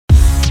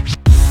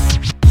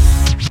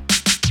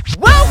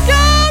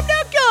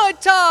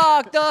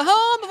Talk, the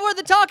home where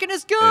the talking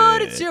is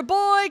good. It's your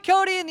boy,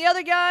 Cody, and the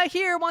other guy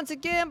here once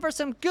again for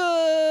some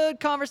good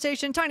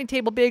conversation. Tiny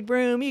table, big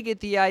room. You get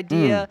the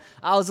idea.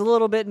 I was a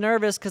little bit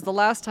nervous because the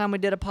last time we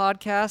did a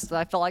podcast,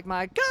 I felt like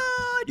my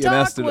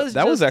talk was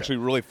that was actually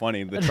really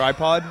funny. The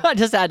tripod.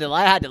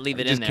 I had to leave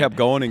it in there. Just kept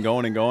going and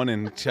going and going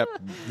and kept.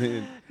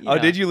 Oh,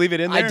 did you leave it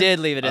in there? I did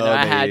leave it in there.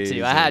 I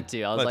had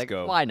to. I was like,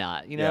 go. why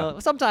not? You know,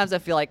 sometimes I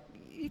feel like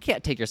you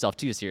can't take yourself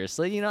too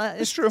seriously. You know,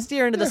 it's true.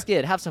 Steer into the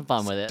skid. Have some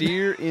fun with it.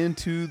 Steer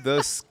into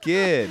the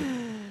skid.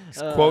 He's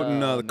quoting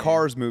the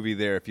Cars movie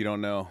there. If you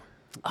don't know,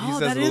 he says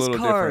that it a is little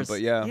Cars.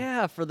 different, but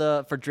yeah,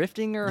 for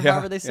drifting or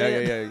however they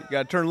say it. Yeah. You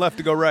got to turn left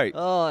to go right.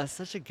 Oh, it's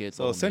such a good.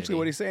 So essentially,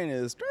 what he's saying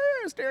is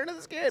steer into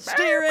the skid.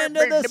 Steer into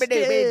the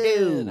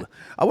skid.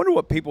 I wonder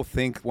what people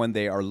think when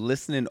they are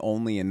listening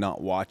only and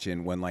not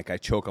watching. When like I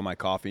choke on my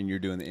coffee and you're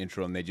doing the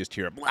intro and they just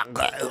hear it,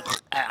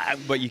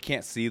 but you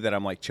can't see that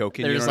I'm like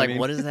choking. They're you just know like,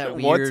 what I mean? what is that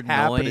What's weird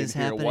happening noise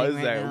here? happening What is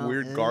right that now?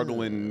 weird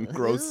gargling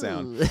gross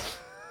sound?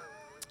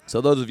 So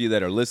those of you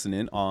that are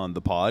listening on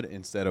the pod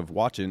instead of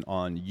watching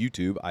on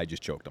YouTube, I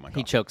just choked on my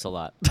coffee. He chokes a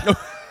lot.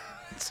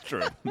 It's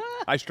true.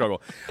 I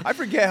struggle. I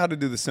forget how to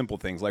do the simple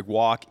things like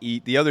walk,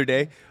 eat. The other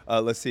day,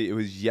 let's see, it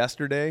was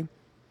yesterday,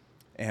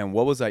 and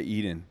what was I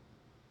eating?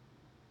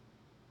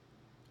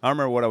 I don't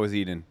remember what I was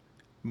eating,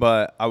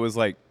 but I was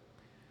like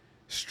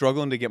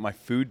struggling to get my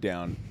food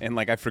down, and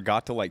like I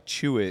forgot to like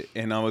chew it,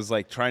 and I was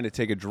like trying to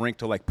take a drink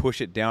to like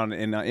push it down,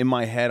 and in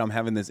my head I'm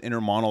having this inner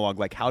monologue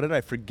like, how did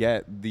I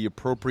forget the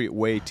appropriate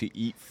way to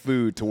eat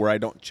food to where I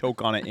don't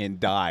choke on it and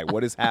die?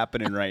 What is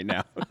happening right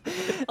now?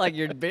 Like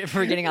you're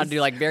forgetting how to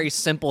do like very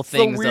simple It's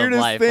things the weirdest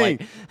of life. thing.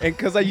 Like, And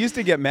because I used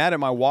to get mad at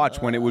my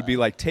watch when it would be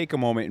like, take a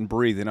moment and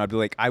breathe, and I'd be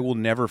like, I will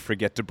never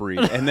forget to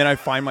breathe, and then I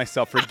find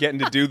myself forgetting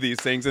to do these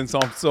things, and so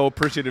I'm so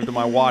appreciative to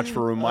my watch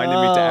for reminding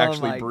me to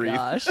actually breathe.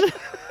 Gosh.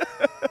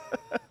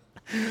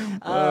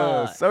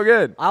 So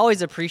good. I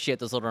always appreciate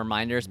those little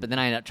reminders, but then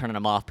I end up turning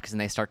them off because then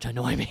they start to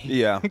annoy me.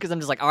 Yeah. Because I'm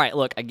just like, all right,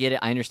 look, I get it.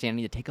 I understand. I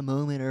need to take a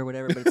moment or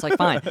whatever, but it's like,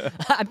 fine.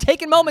 I'm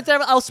taking moments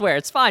elsewhere.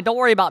 It's fine. Don't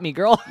worry about me,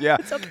 girl. Yeah.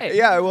 It's okay.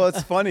 Yeah, well,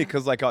 it's funny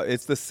because like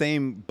it's the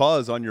same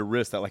buzz on your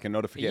wrist that like a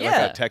notification,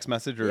 Yeah. like a text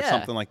message or Yeah.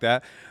 something like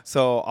that.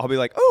 So I'll be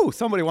like, oh,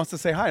 somebody wants to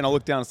say hi, and I'll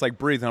look down. It's like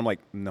breathe, and I'm like,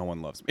 no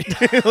one loves me.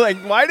 Like,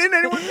 why didn't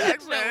anyone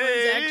text me? No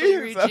one's actually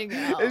reaching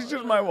out. It's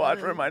just my watch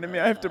reminding me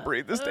I have to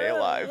breathe to stay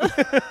alive.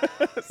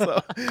 So,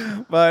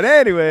 but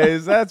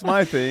anyways, that's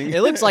my thing.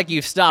 It looks like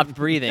you've stopped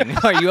breathing.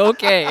 Are you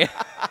okay?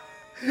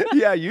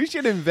 Yeah, you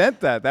should invent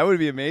that. That would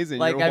be amazing.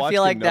 Like, Your I watch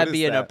feel can like that'd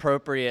be notice an that.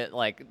 appropriate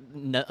like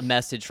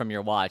message from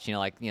your watch. You know,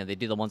 like they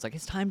do the ones like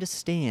it's time to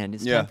stand.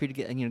 It's Yeah. time for you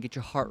to get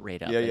your heart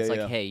rate up. Yeah, It's yeah, like,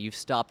 yeah. hey, you've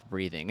stopped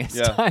breathing. It's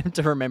Yeah. time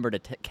to remember to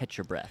catch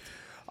your breath.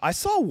 I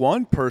saw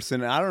one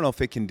person, and I don't know if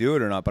it can do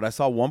it or not, but I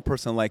saw one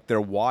person like their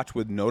watch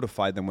would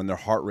notify them when their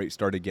heart rate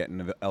started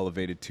getting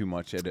elevated too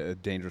much at a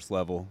dangerous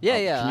level. Yeah,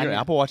 yeah, Can your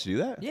Apple Watch do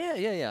that?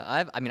 Yeah.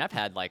 I've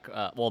had like,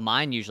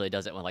 mine usually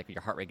does it when like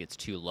your heart rate gets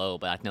too low,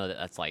 but I know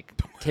that's like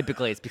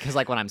typically it's because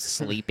like when I'm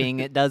sleeping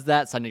it does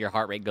that. So I know your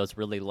heart rate goes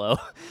really low.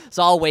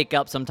 So I'll wake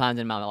up sometimes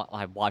and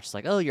my watch is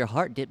like, oh, your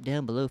heart dipped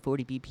down below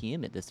 40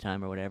 BPM at this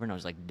time or whatever, and I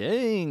was like,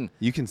 dang.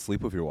 You can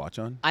sleep with your watch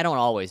on? I don't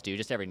always do,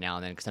 just every now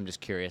and then, because I'm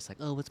just curious, like,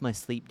 oh, what's my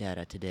sleep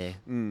data today?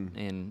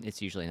 And it's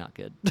usually not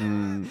good.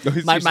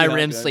 It's my usually not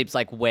REM good. sleep's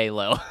like way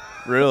low.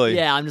 Really?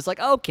 Yeah, I'm just like,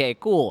 okay,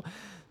 cool.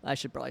 I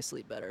should probably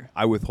sleep better.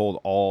 I withhold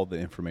all the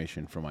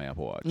information from my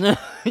Apple Watch.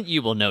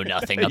 You will know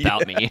nothing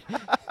about me.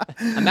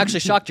 I'm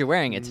actually shocked you're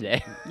wearing it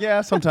today.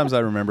 Yeah, sometimes I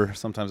remember,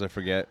 sometimes I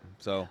forget.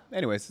 So,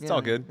 anyways, it's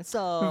all good. It's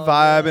all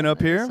Vibing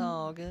up here. It's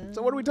all good.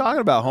 So, what are we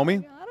talking about,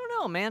 homie? I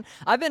don't know, man.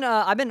 I've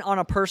been on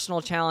a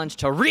personal challenge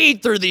to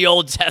read through the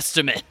Old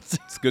Testament.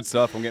 It's good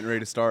stuff. I'm getting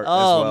ready to start. Oh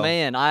as well.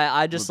 man,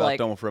 I just I'm about like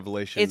done with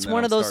Revelation. it's and then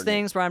one I'm of those starting it.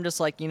 things where I'm just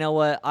like, you know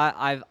what?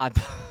 I've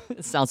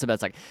it sounds so bad.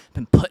 It's like I've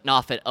been putting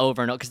off it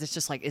over and over because it's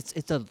just like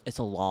it's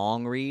a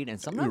long read, and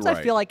sometimes I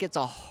Right. feel like it's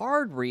a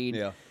hard read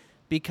Yeah.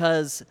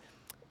 because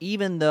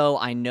even though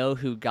I know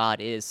who God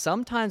is,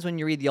 sometimes when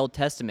you read the Old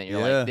Testament, you're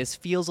Yeah. like, this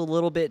feels a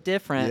little bit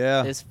different.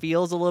 Yeah. This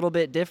feels a little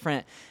bit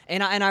different.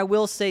 And I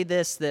will say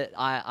this, that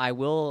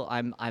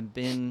I've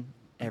been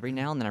every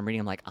now and then I'm reading,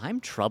 I'm like,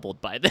 I'm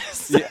troubled by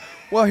this. Yeah.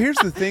 Well, here's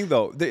the thing,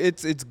 though.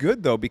 It's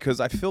good though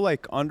because I feel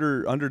like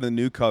under the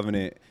new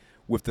covenant,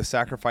 with the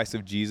sacrifice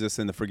of Jesus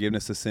and the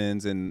forgiveness of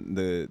sins and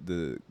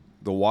the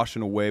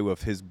washing away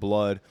of His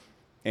blood,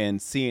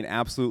 and seeing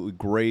absolute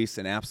grace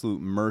and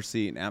absolute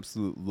mercy and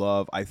absolute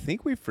love, I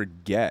think we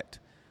forget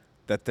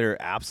that there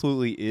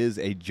absolutely is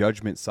a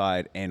judgment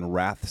side and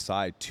wrath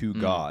side to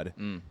God,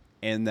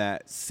 and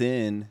that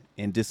sin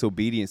and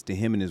disobedience to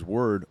Him and His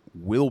word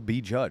will be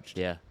judged.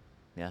 Yeah.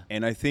 Yeah.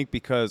 And I think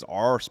because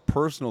our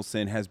personal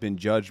sin has been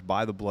judged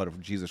by the blood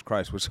of Jesus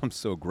Christ, which I'm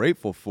so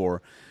grateful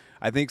for,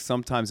 I think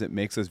sometimes it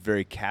makes us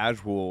very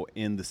casual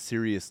in the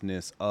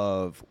seriousness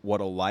of what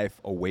a life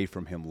away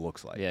from Him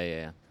looks like.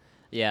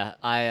 Yeah.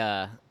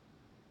 I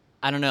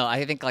I don't know.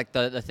 I think like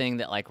the thing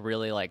that like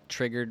really like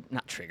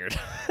not triggered,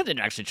 it didn't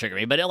actually trigger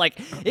me, but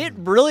it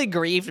really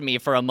grieved me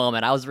for a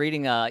moment. I was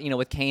reading,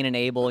 with Cain and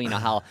Abel,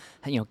 how,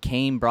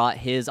 Cain brought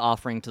his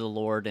offering to the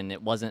Lord and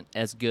it wasn't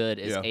as good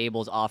as Yeah.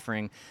 Abel's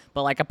offering.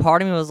 But like a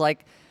part of me was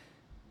like,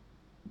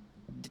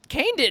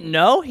 Cain didn't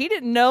know. He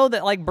didn't know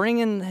that like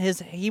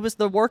he was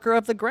the worker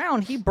of the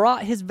ground. He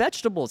brought his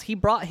vegetables. He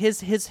brought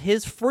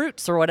his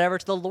fruits or whatever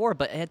to the Lord.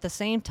 But at the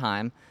same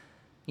time,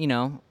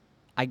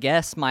 I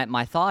guess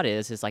my thought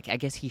is like, I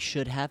guess he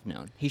should have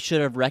known. He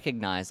should have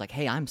recognized like,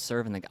 hey, I'm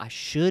serving I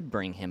should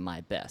bring him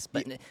my best.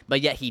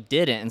 But yet he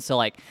didn't. And so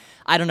like,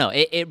 I don't know.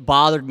 It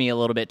bothered me a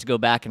little bit to go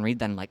back and read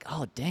that. I'm like,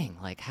 oh dang,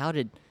 like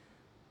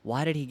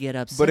why did he get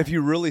upset? But if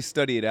you really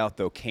study it out,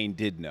 though, Cain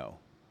did know.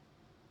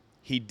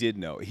 He did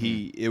know.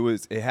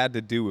 It had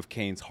to do with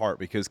Cain's heart,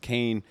 because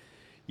Cain,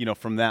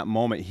 from that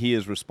moment, he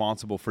is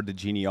responsible for the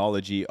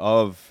genealogy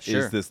of Sure.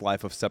 is this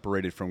life of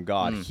separated from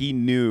God. He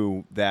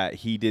knew that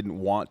he didn't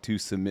want to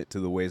submit to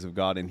the ways of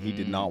God, and he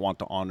did not want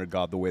to honor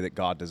God the way that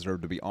God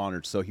deserved to be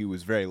honored. So he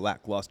was very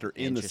lackluster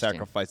in the Interesting.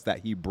 sacrifice that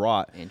he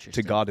brought to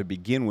Interesting. God to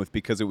begin with,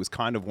 because it was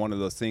kind of one of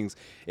those things.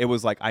 It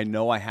was like, I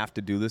know I have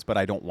to do this, but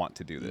I don't want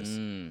to do this.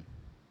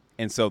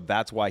 And so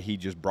that's why he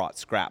just brought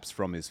scraps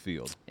from his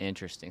field.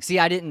 Interesting. See,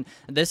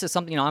 this is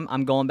something,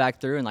 I'm going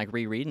back through and like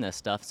rereading this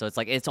stuff. So it's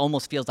like, it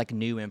almost feels like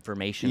new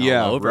information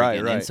all over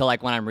again. Right. And so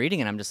like when I'm reading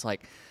it, I'm just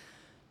like,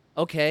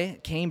 okay,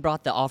 Cain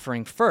brought the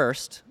offering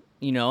first,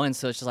 and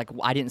so it's just like,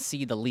 I didn't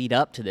see the lead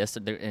up to this,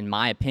 in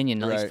my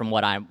opinion, at least Right. from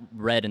what I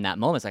read in that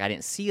moment. It's like, I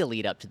didn't see a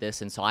lead up to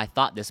this. And so I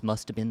thought this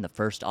must have been the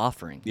first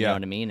offering. You know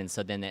what I mean? And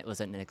so then it was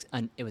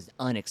it was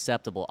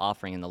unacceptable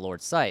offering in the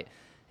Lord's sight.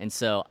 And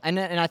so, and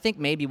I think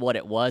maybe what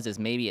it was is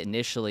maybe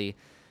initially,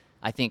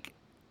 I think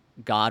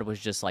God was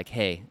just like,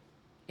 hey,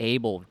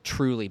 Abel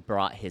truly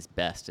brought his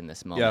best in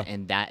this moment,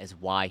 and that is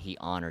why he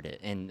honored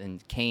it.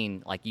 And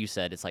Cain, like you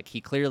said, it's like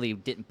he clearly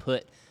didn't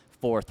put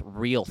forth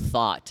real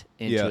thought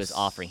into his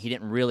offering. He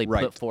didn't really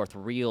put forth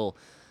real,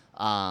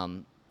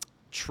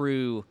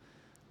 true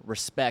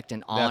respect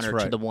and honor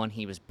to the one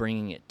he was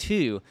bringing it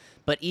to.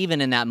 But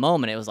even in that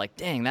moment, it was like,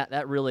 dang,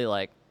 that really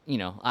like,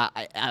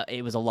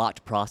 it was a lot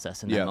to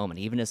process in that moment.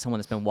 Even as someone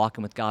that's been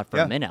walking with God for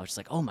a minute, I was just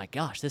like, oh my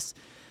gosh, this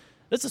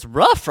is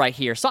rough right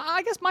here. So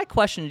I guess my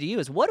question to you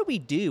is, what do we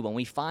do when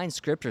we find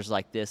scriptures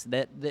like this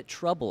that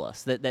trouble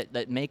us,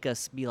 that make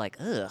us be like,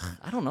 ugh,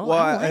 I don't know. Well,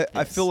 I don't like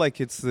I this. feel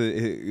like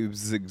it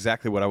was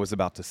exactly what I was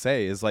about to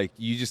say, is like,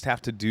 you just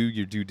have to do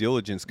your due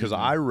diligence. Because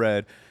I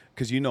read,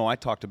 because I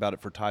talked about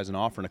it for Tithes and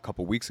Offering a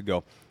couple weeks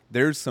ago.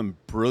 There's some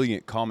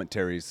brilliant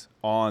commentaries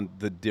on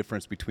the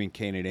difference between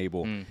Cain and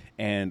Abel.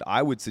 And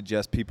I would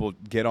suggest people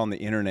get on the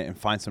internet and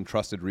find some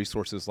trusted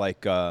resources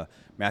like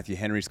Matthew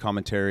Henry's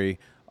commentary,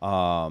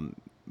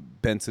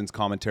 Benson's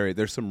commentary.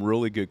 There's some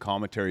really good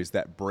commentaries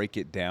that break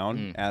it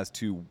down as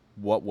to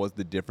what was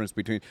the difference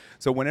between.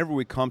 So whenever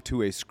we come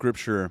to a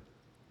scripture,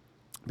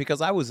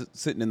 because I was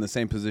sitting in the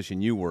same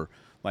position you were,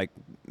 like,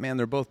 man,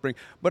 they're both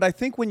but I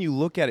think when you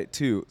look at it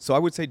too, so I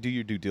would say do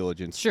your due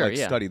diligence. Sure, like,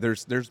 yeah. study.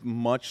 There's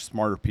much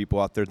smarter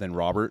people out there than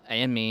Robert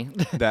And me.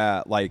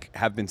 that like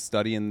have been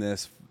studying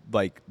this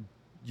like,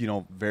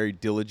 very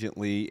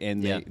diligently,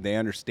 and they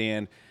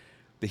understand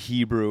the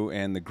Hebrew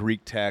and the Greek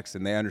text,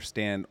 and they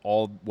understand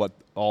what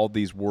all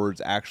these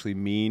words actually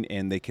mean,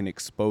 and they can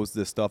expose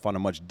this stuff on a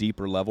much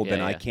deeper level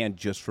than I can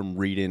just from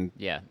reading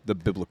the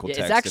biblical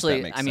text. It's actually, if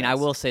that makes I mean, sense. I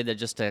will say that,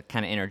 just to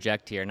kind of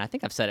interject here, and I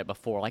think I've said it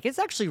before, like, it's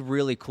actually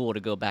really cool to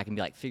go back and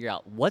be like, figure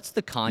out what's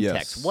the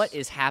context, Yes. what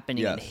is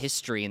happening in Yes.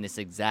 history in this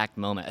exact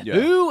moment, Yeah.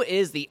 who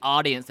is the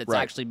audience that's Right.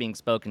 actually being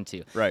spoken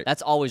to. Right.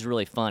 That's always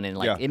really fun, and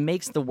like Yeah. it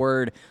makes the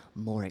word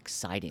more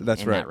exciting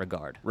That's in right. that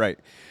regard. Right.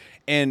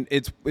 And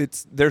it's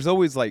there's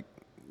always like,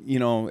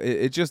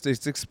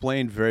 it's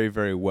explained very,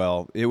 very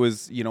well. It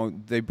was,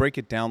 they break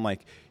it down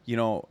like,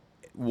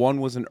 one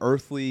was an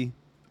earthly,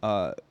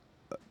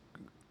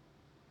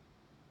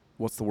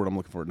 what's the word I'm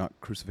looking for? Not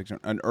crucifixion,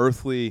 an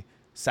earthly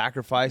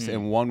sacrifice,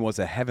 and one was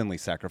a heavenly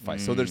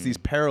sacrifice. So there's these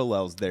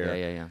parallels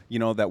there,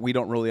 that we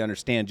don't really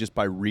understand just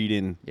by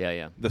reading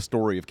the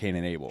story of Cain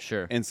and Abel.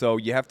 Sure. And so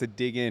you have to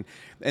dig in.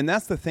 And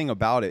that's the thing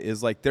about it,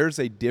 is like, there's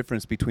a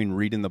difference between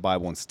reading the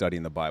Bible and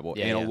studying the Bible.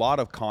 And a lot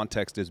of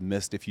context is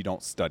missed if you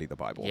don't study the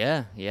Bible.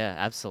 Yeah,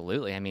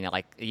 absolutely. I mean,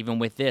 like, even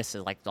with this,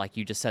 like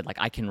you just said, like,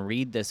 I can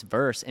read this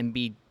verse and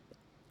be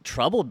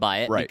troubled by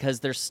it because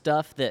there's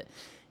stuff that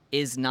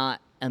is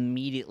not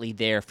immediately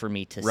there for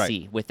me to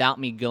see. Without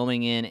me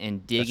going in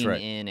and digging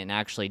in and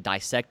actually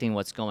dissecting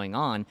what's going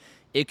on,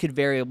 it could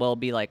very well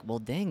be like, well,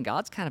 dang,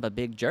 God's kind of a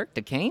big jerk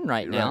to Cain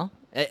right now.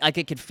 Like,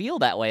 it could feel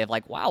that way of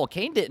like, wow, well,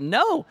 Cain didn't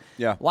know.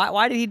 Yeah.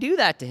 Why did he do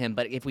that to him?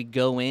 But if we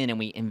go in and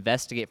we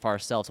investigate for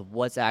ourselves of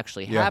what's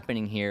actually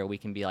happening here, we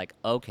can be like,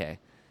 okay,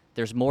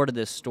 there's more to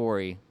this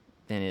story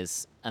than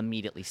is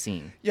immediately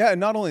seen. Yeah, and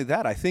not only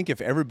that, I think if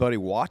everybody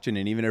watching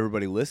and even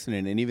everybody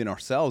listening and even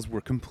ourselves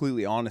were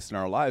completely honest in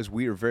our lives,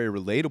 we are very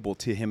relatable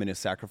to him and his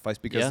sacrifice,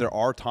 because there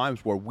are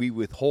times where we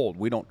withhold.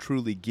 We don't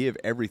truly give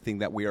everything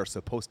that we are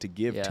supposed to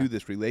give to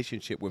this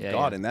relationship with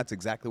God, and that's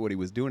exactly what he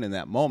was doing in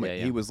that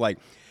moment. He was like,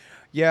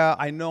 yeah,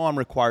 I know I'm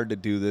required to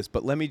do this,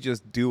 but let me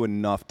just do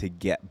enough to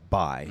get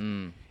by.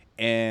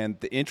 And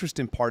the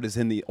interesting part is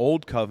in the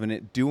old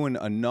covenant, doing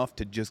enough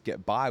to just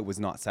get by was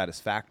not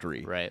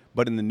satisfactory. Right.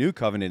 But in the new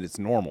covenant, it's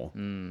normal.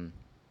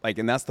 Like,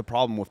 and that's the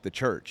problem with the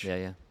church. Yeah,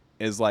 yeah.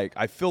 Is like,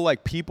 I feel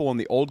like people in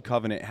the old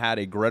covenant had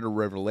a greater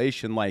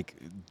revelation, like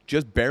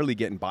just barely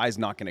getting by is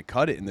not going to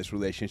cut it in this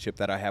relationship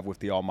that I have with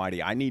the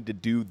Almighty. I need to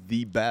do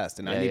the best,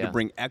 and I need to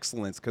bring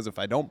excellence, because if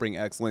I don't bring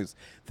excellence,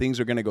 things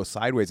are going to go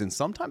sideways. And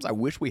sometimes I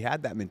wish we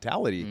had that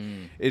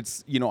mentality.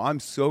 It's, I'm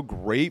so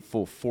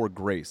grateful for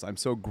grace. I'm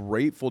so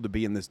grateful to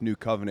be in this new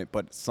covenant,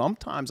 but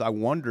sometimes I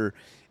wonder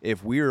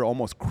if we are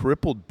almost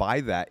crippled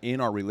by that in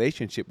our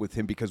relationship with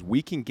him, because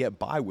we can get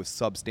by with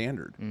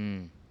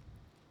substandard.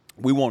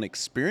 We won't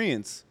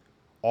experience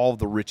all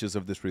the riches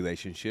of this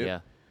relationship. Yeah.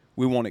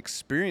 We won't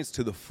experience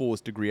to the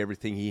fullest degree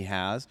everything he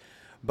has.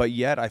 But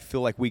yet I feel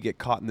like we get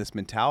caught in this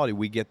mentality.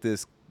 We get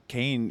this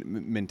Cain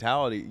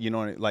mentality,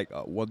 like,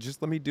 well,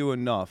 just let me do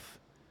enough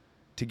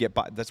to get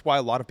by. That's why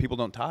a lot of people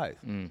don't tithe.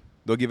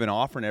 They'll give an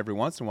offering every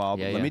once in a while,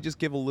 but let me just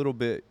give a little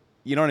bit.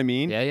 You know what I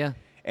mean? Yeah, yeah.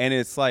 And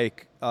it's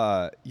like,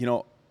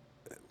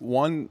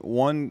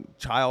 one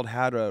child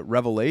had a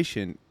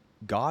revelation.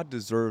 God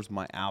deserves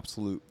my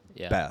absolute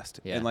best.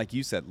 Yeah. And like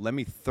you said, let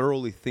me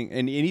thoroughly think,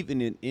 and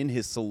even in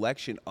his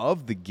selection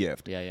of the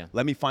gift,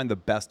 let me find the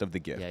best of the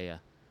gift. Yeah, yeah.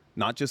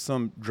 Not just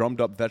some drummed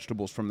up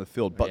vegetables from the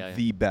field, but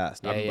the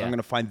best. I'm going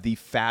to find the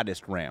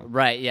fattest ram.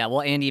 Right, yeah.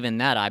 Well, and even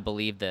that, I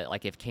believe that,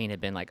 like, if Cain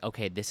had been like,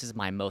 okay, this is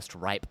my most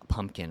ripe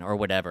pumpkin or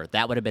whatever,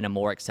 that would have been a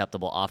more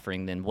acceptable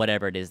offering than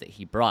whatever it is that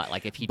he brought.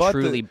 Like, if he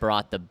truly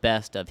brought the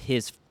best of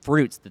his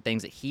fruits, the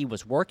things that he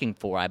was working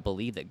for, I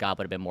believe that God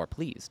would have been more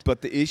pleased.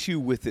 But the issue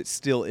with it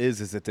still is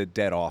it's a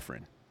dead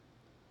offering.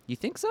 You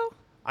think so?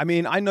 I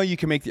mean, I know you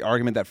can make the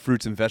argument that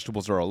fruits and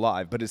vegetables are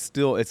alive, but it's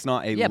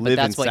not a living but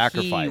that's what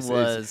sacrifice. He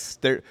was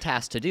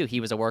tasked to do. He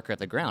was a worker of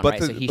the ground,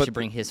 right? So he should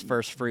bring his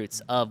first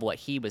fruits of what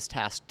he was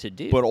tasked to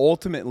do. But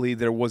ultimately,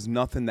 there was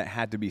nothing that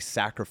had to be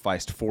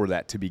sacrificed for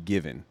that to be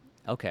given.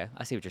 Okay,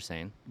 I see what you're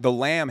saying. The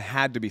lamb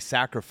had to be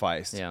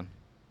sacrificed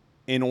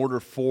in order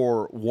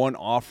for one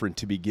offering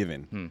to be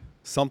given.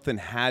 Something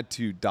had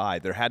to die.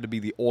 There had to be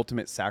the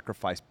ultimate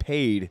sacrifice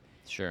paid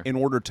in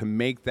order to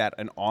make that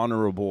an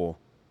honorable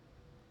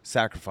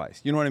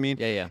sacrifice. You know what I mean?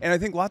 Yeah, yeah. And I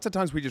think lots of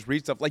times we just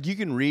read stuff. Like, you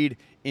can read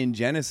in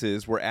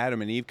Genesis where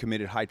Adam and Eve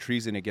committed high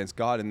treason against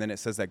God, and then it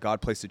says that God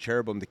placed a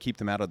cherubim to keep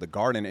them out of the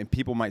garden. And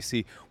people might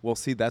see, well,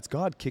 that's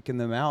God kicking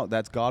them out.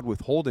 That's God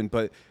withholding.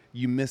 But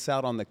you miss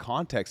out on the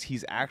context.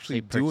 He's actually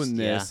doing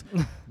this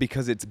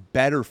because it's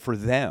better for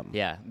them.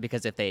 Yeah,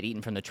 because if they had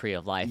eaten from the tree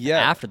of life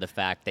after the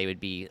fact, they would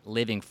be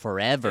living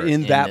forever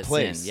in that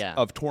place sin.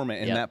 of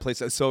torment, in that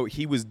place. So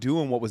he was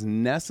doing what was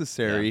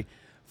necessary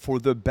for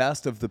the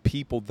best of the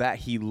people that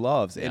he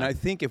loves. And I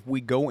think if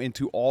we go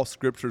into all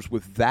scriptures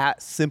with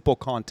that simple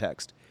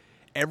context,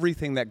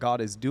 everything that God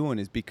is doing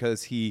is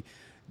because he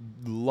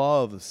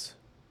loves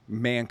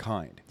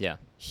mankind. Yeah.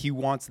 He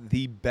wants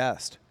the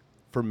best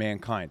for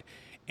mankind.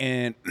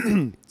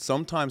 And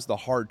sometimes the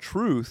hard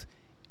truth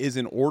is,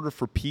 in order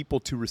for people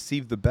to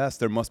receive the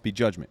best, there must be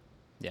judgment.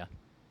 Yeah.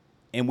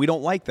 And we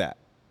don't like that.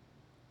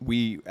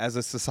 We, as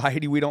a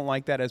society, we don't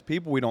like that. As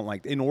people, we don't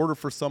like. In order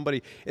for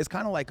somebody, it's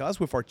kind of like us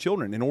with our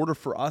children. In order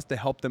for us to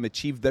help them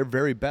achieve their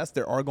very best,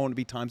 there are going to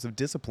be times of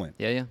discipline.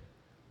 Yeah, yeah.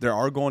 There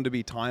are going to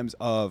be times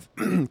of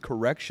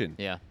correction.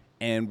 Yeah.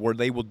 And where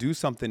they will do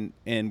something,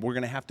 and we're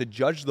going to have to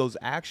judge those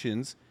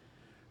actions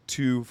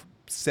to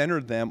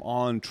center them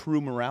on true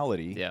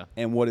morality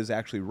and what is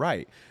actually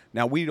right.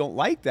 Now, we don't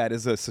like that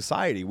as a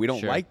society. We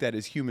don't like that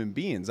as human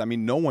beings. I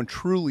mean, no one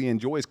truly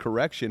enjoys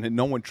correction, and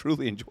no one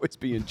truly enjoys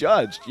being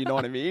judged. You know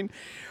what I mean?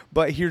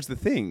 But here's the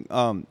thing.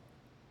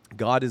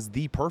 God is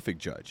the perfect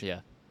judge.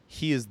 Yeah.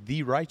 He is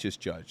the righteous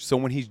judge. So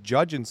when he's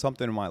judging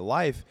something in my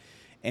life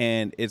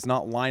and it's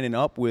not lining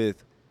up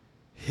with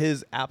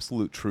his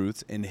absolute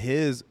truths and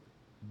his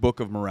book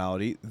of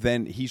morality,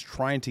 then he's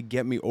trying to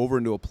get me over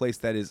into a place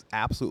that is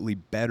absolutely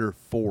better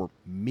for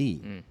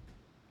me.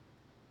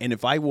 And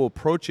if I will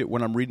approach it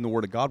when I'm reading the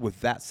Word of God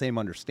with that same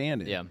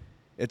understanding,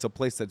 it's a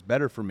place that's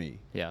better for me.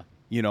 Yeah.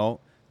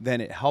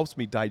 Then it helps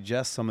me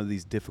digest some of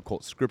these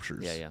difficult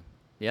scriptures.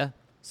 Yeah.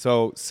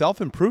 So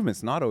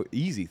self-improvement's not an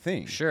easy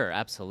thing. Sure,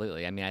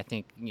 absolutely. I mean, I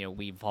think,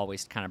 we've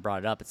always kind of brought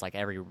it up. It's like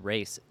every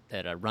race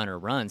that a runner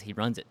runs, he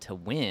runs it to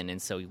win.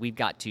 And so we've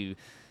got to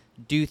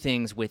do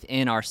things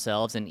within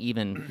ourselves and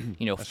even,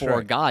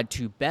 for God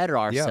to better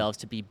ourselves,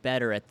 to be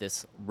better at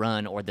this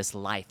run or this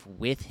life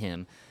with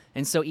him.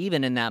 And so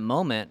even in that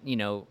moment,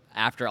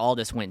 after all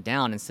this went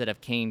down, instead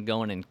of Cain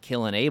going and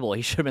killing Abel,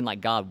 he should have been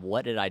like, God,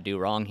 what did I do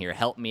wrong here?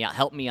 Help me out.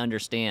 Help me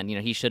understand.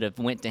 He should have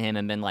went to him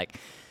and been like,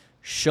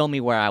 show me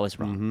where I was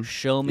wrong.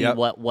 Show me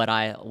what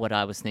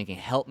I was thinking.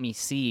 Help me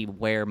see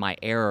where my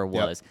error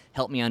was.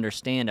 Help me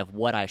understand of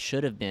what I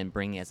should have been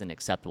bringing as an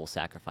acceptable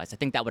sacrifice. I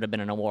think that would have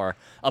been a more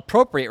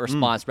appropriate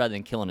response rather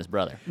than killing his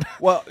brother.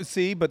 Well,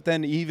 see, but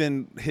then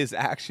even his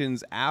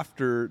actions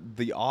after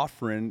the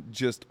offering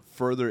just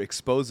further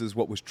exposes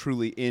what was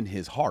truly in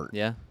his heart.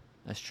 Yeah,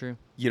 that's true.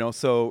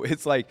 So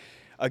it's like,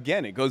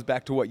 again, it goes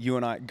back to what you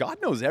and I,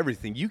 God knows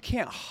everything. You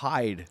can't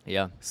hide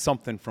Yeah.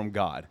 something from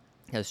God.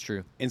 That's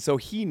true. And so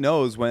he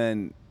knows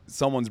when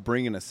someone's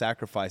bringing a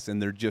sacrifice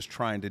and they're just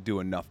trying to do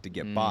enough to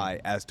get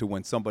by, as to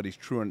when somebody's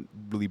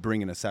truly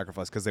bringing a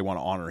sacrifice because they want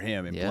to honor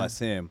him and bless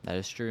him. That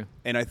is true.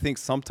 And I think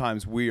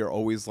sometimes we are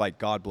always like,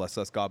 God bless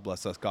us, God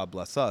bless us, God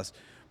bless us.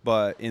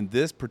 But in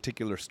this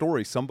particular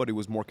story, somebody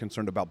was more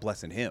concerned about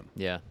blessing him.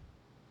 Yeah.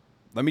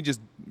 Let me just,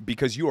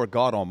 because you are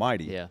God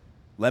Almighty, Yeah.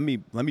 let me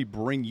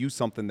bring you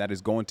something that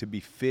is going to be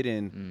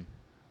fitting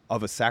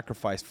of a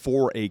sacrifice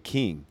for a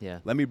king. Yeah.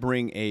 Let me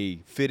bring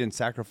a fit-in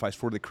sacrifice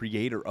for the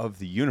creator of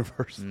the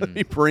universe. Let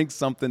me bring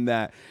something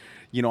that,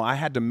 I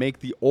had to make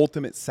the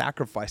ultimate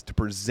sacrifice to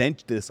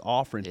present this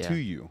offering to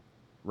you,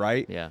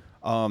 right? Yeah.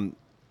 And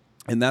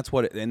that's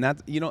what,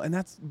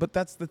 but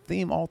that's the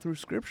theme all through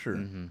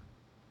Scripture.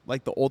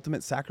 Like the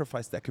ultimate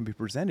sacrifice that can be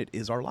presented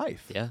is our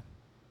life. Yeah.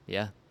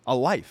 Yeah. A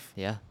life.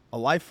 Yeah. A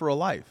life for a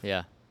life.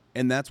 Yeah.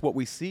 And that's what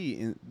we see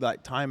in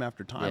like time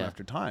after time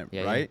after time,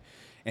 Yeah, right?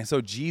 And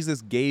so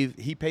Jesus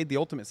he paid the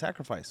ultimate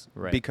sacrifice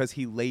because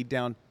he laid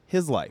down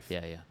his life.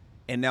 Yeah. Yeah.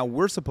 And now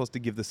we're supposed to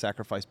give the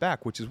sacrifice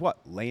back, which is what?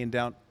 Laying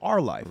down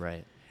our life.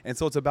 Right. And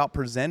so it's about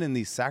presenting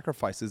these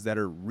sacrifices that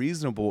are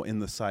reasonable in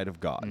the sight of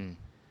God.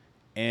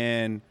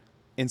 And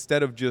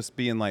instead of just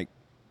being like,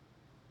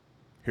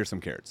 here's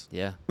some carrots.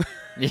 Yeah.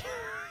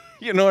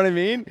 You know what I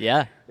mean?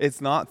 Yeah.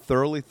 It's not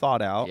thoroughly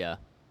thought out. Yeah.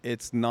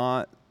 It's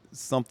not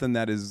something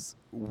that is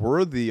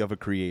worthy of a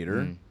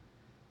creator.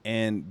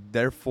 And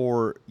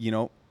therefore,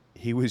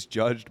 he was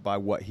judged by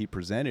what he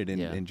presented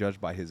and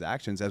judged by his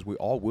actions, as we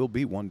all will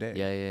be one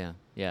day.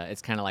 Yeah.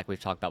 It's kind of like we've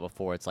talked about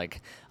before. It's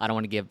like, I don't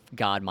want to give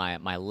God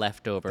my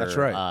leftover, That's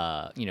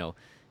right.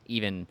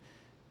 Even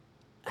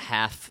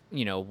half,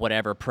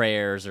 whatever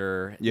prayers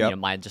or,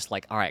 my just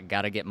like, all right,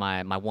 got to get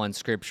my one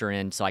scripture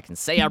in so I can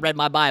say I read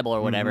my Bible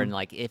or whatever. And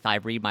like, if I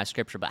read my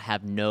scripture but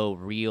have no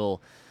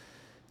real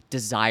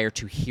desire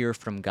to hear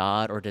from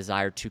God or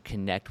desire to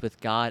connect with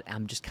God,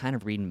 I'm just kind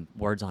of reading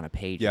words on a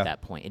page at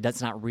that point.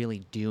 That's not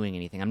really doing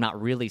anything. I'm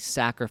not really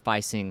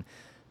sacrificing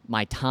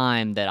my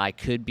time that I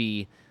could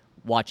be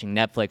watching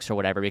Netflix or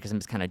whatever, because I'm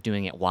just kind of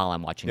doing it while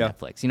I'm watching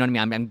Netflix. You know what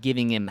I mean? I'm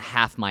giving him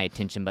half my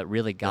attention, but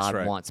really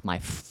God wants my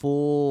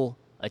full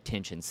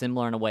attention.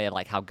 Similar in a way of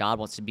like how God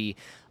wants to be,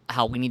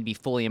 how we need to be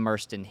fully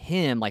immersed in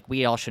him. Like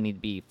we also need to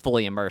be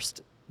fully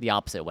immersed the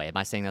opposite way. Am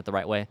I saying that the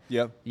right way?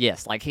 Yep.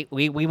 Yes. Like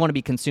we want to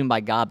be consumed by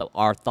God, but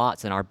our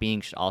thoughts and our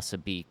being should also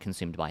be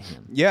consumed by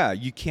him. Yeah.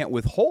 You can't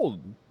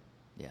withhold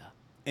Yeah.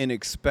 and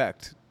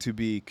expect to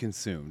be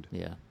consumed.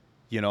 Yeah.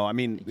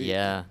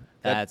 Yeah.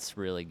 That's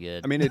really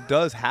good. I mean, it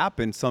does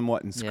happen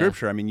somewhat in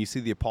Scripture. I mean, you see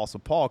the Apostle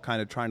Paul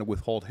kind of trying to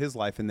withhold his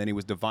life, and then he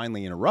was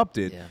divinely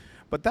interrupted. Yeah.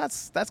 But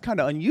that's kind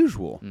of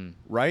unusual,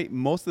 right?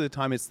 Most of the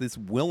time, it's this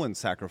willing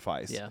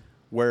sacrifice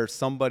where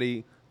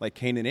somebody like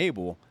Cain and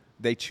Abel,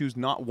 they choose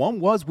not. One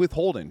was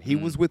withholding. He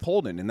was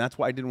withholding, and that's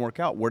why it didn't work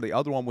out, where the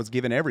other one was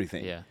given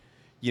everything. Yeah.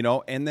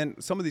 And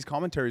then some of these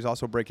commentaries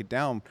also break it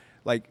down.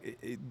 Like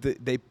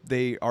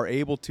they are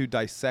able to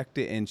dissect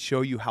it and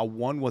show you how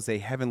one was a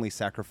heavenly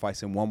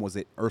sacrifice and one was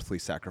an earthly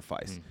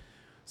sacrifice.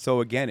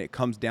 So again, it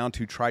comes down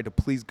to try to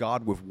please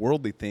God with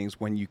worldly things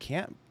when you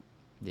can't.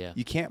 Yeah.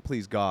 You can't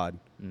please God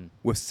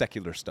with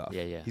secular stuff.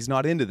 Yeah. He's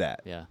not into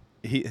that. Yeah.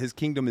 His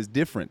kingdom is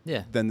different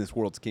than this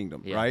world's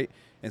kingdom, right?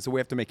 And so we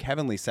have to make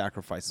heavenly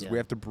sacrifices. We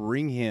have to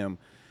bring him,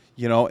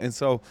 And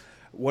so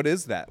what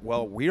is that?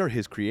 Well, we are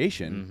his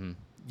creation.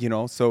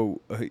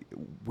 So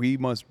we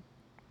must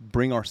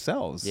bring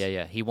ourselves.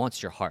 Yeah. He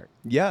wants your heart.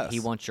 Yes.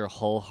 He wants your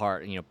whole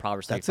heart.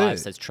 Proverbs That's 35 it.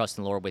 says, trust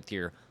in the Lord with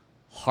your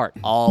heart,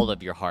 all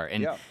of your heart.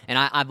 And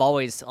I've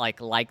always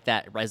liked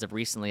that as of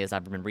recently as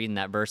I've been reading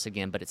that verse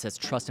again, but it says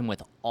trust him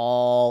with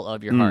all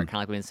of your heart. Kind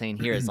of like we've been saying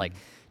here. It's like,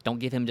 don't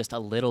give him just a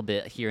little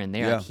bit here and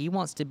there. Like, he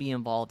wants to be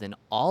involved in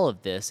all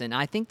of this. And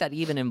I think that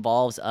even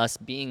involves us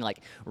being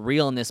like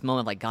real in this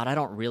moment. Like, God, I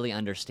don't really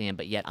understand,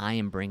 but yet I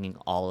am bringing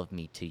all of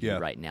me to you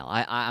right now.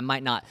 I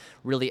might not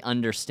really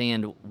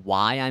understand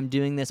why I'm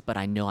doing this, but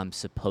I know I'm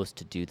supposed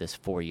to do this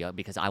for you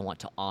because I want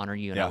to honor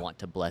you and I want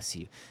to bless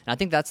you. And I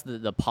think that's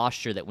the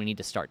posture that we need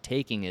to start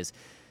taking is,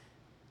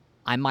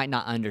 I might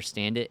not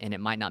understand it, and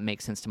it might not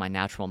make sense to my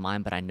natural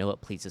mind, but I know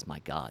it pleases my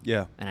God.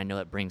 Yeah. And I know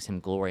it brings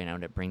him glory, and I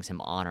know it brings him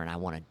honor, and I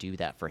want to do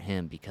that for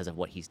him because of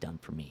what he's done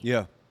for me.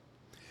 Yeah.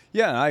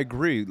 Yeah, I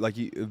agree. Like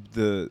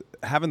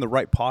having the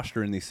right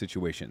posture in these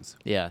situations.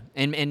 Yeah,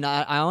 and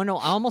I don't know.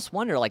 I almost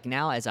wonder, like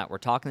now as we're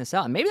talking this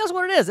out, and maybe that's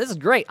what it is. This is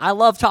great. I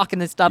love talking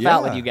this stuff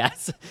out with you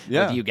guys,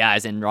 with you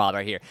guys and Rob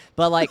right here.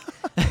 But like,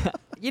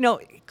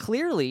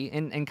 clearly,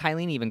 and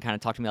Kylene even kind of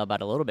talked to me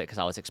about it a little bit because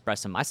I was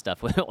expressing my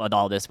stuff with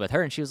all this with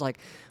her, and she was like,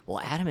 "Well,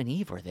 Adam and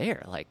Eve were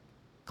there. Like,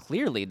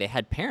 clearly they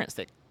had parents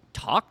that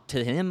talked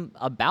to him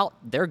about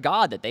their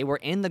God that they were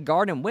in the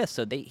garden with,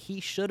 so he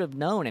should have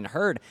known and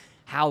heard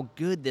how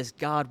good this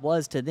God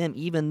was to them,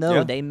 even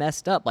though they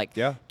messed up. Like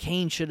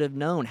Cain should have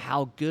known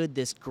how good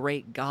this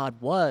great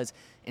God was.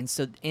 And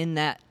so in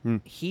that,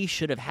 he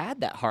should have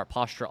had that heart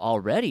posture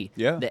already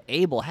that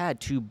Abel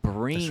had to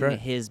bring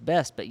his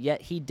best, but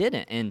yet he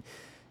didn't. And,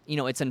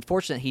 it's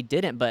unfortunate he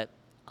didn't, but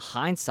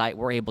hindsight,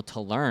 we're able to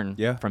learn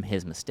Yeah. from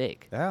his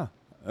mistake. Yeah.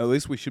 At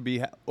least we should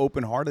be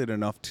open-hearted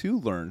enough to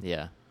learn.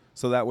 Yeah.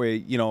 So that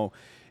way,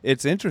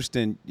 it's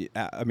interesting.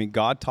 I mean,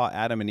 God taught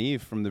Adam and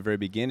Eve from the very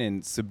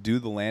beginning, subdue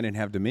the land and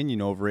have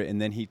dominion over it.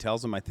 And then he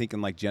tells them, I think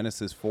in like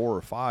Genesis 4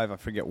 or 5, I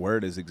forget where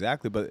it is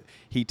exactly, but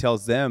he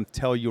tells them,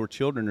 tell your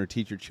children or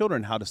teach your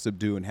children how to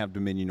subdue and have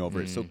dominion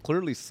over it. So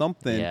clearly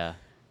something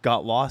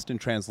got lost in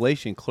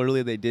translation.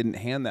 Clearly they didn't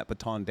hand that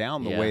baton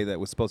down the way that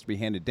was supposed to be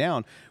handed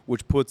down,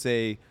 which puts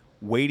a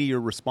weightier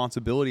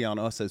responsibility on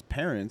us as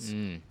parents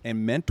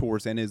and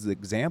mentors and as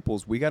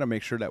examples. We got to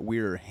make sure that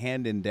we're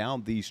handing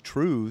down these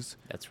truths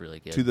That's really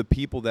good. to the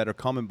people that are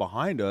coming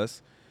behind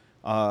us.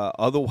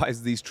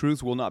 Otherwise, these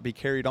truths will not be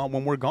carried on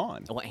when we're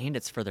gone. Well, and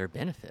it's for their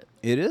benefit.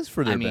 It is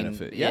for their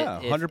benefit. Yeah,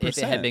 100%. If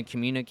it had been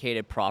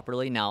communicated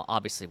properly, now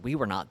obviously we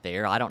were not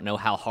there. I don't know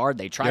how hard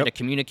they tried to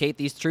communicate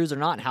these truths or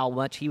not, and how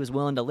much he was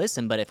willing to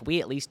listen. But if we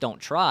at least don't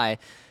try,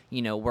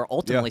 we're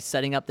ultimately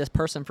setting up this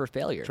person for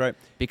failure. That's right.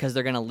 Because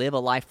they're going to live a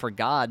life for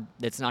God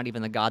that's not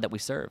even the God that we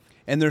serve.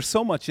 And there's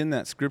so much in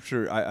that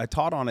scripture. I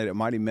taught on it at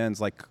Mighty Men's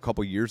like a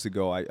couple years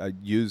ago. I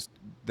used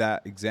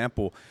that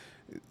example.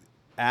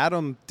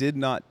 Adam did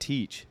not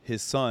teach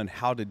his son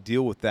how to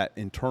deal with that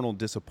internal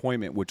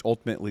disappointment, which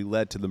ultimately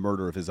led to the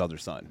murder of his other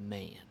son.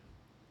 Man,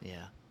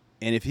 yeah.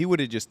 And if he would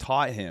have just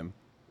taught him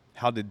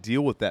how to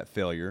deal with that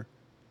failure,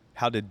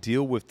 how to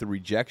deal with the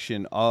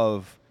rejection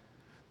of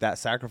that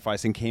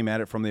sacrifice, and came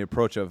at it from the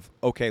approach of,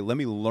 okay, let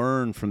me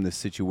learn from this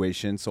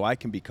situation so I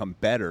can become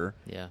better,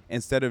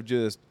 instead of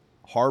just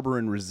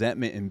harboring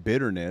resentment and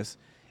bitterness.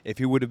 If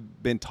he would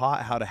have been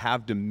taught how to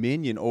have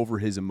dominion over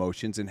his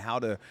emotions and how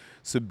to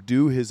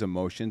subdue his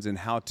emotions and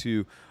how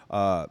to,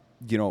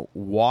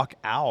 walk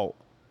out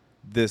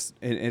this,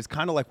 and it's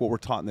kind of like what we're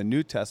taught in the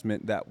New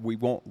Testament, that we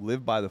won't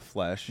live by the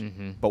flesh,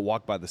 but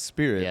walk by the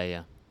Spirit.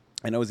 Yeah.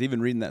 And I was even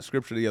reading that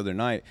scripture the other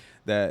night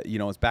that,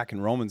 it's back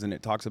in Romans, and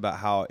it talks about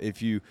how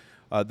if you,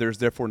 there's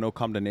therefore no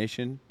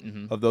condemnation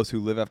of those who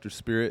live after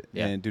Spirit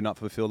and do not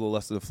fulfill the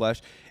lust of the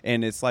flesh.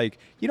 And it's like,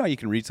 you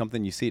can read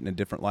something, you see it in a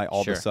different light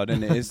all of a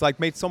sudden. And it's like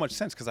made so much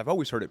sense because I've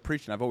always heard it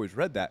preached and I've always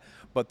read that.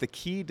 But the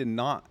key to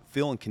not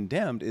feeling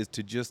condemned is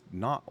to just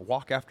not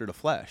walk after the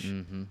flesh.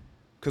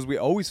 Because we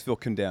always feel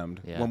condemned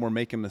when we're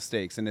making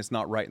mistakes and it's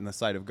not right in the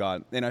sight of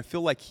God. And I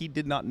feel like he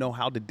did not know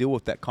how to deal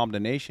with that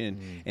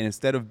condemnation. And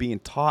instead of being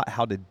taught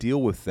how to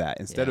deal with that,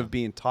 instead of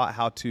being taught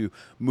how to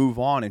move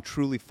on and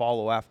truly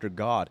follow after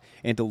God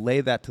and to lay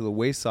that to the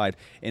wayside,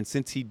 and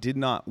since he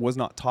was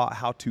not taught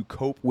how to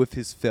cope with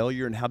his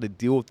failure and how to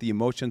deal with the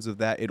emotions of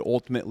that, it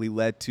ultimately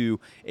led to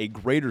a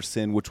greater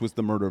sin, which was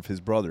the murder of his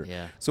brother.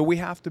 So we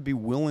have to be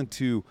willing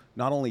to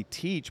not only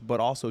teach, but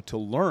also to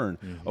learn.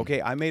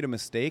 Okay, I made a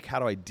mistake. How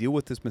do I deal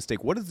with this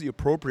mistake? What is the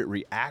appropriate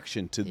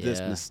reaction to this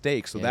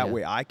mistake, so that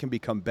way I can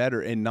become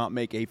better and not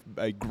make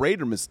a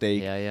greater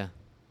mistake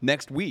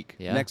next week,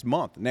 next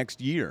month,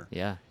 next year.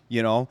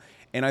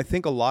 And I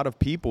think a lot of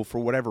people, for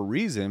whatever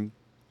reason,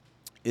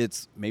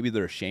 it's maybe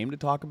they're ashamed to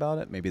talk about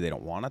it. Maybe they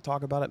don't want to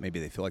talk about it. Maybe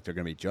they feel like they're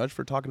going to be judged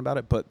for talking about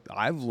it. But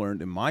I've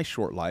learned in my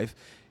short life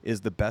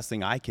is the best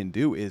thing I can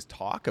do is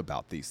talk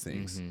about these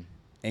things.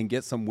 And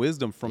get some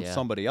wisdom from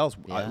somebody else,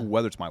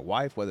 whether it's my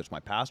wife, whether it's my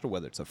pastor,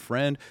 whether it's a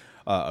friend,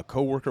 a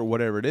coworker,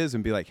 whatever it is,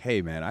 and be like,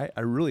 hey, man, I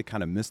really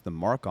kind of missed the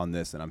mark on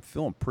this, and I'm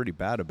feeling pretty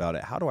bad about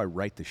it. How do I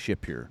right the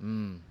ship here?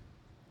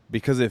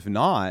 Because if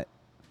not,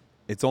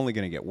 it's only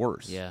going to get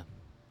worse.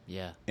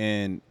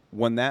 And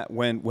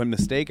when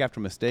mistake after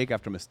mistake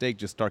after mistake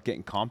just start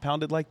getting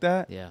compounded like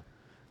that,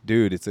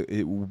 dude,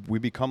 we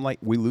become like,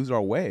 we lose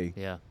our way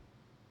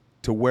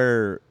to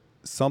where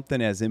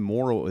something as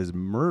immoral as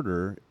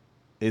murder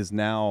is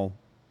now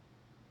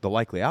the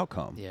likely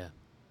outcome.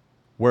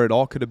 Where it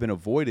all could have been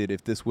avoided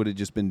if this would have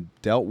just been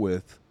dealt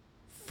with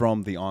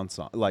from the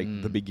onset, like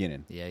the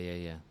beginning.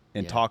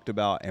 And talked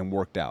about and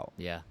worked out.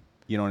 You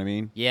know what I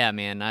mean? Yeah,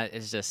 man.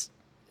 It's just,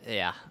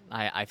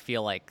 I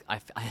feel like,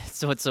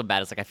 so it's so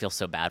bad. It's like I feel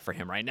so bad for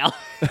him right now.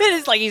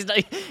 It's like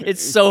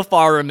it's so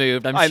far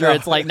removed. I'm sure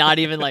it's like not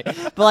even like,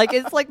 but like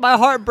it's like my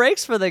heart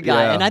breaks for the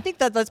guy. And I think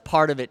that's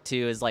part of it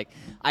too, is like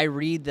I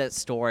read that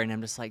story and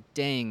I'm just like,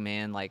 dang,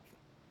 man, like,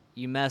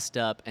 you messed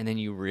up and then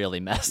you really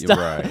messed up.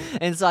 Right.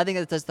 And so I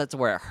think that's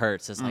where it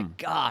hurts. It's like,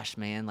 gosh,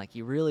 man, like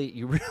you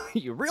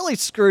really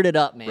screwed it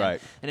up, man.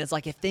 Right. And it's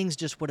like if things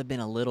just would have been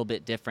a little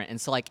bit different. And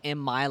so like in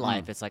my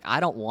life, it's like I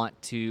don't want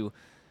to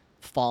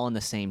fall in the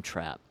same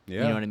trap.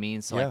 You know what I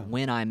mean? So like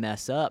when I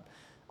mess up,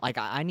 like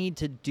I need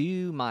to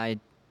do my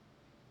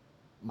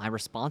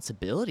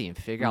responsibility and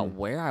figure out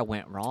where I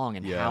went wrong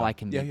and how I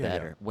can be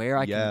better. Where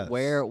I can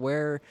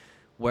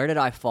where did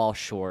I fall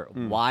short?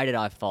 Why did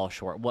I fall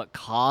short? What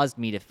caused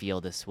me to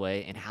feel this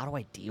way? And how do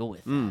I deal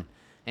with that?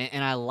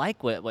 And I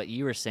like what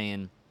you were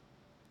saying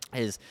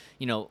is,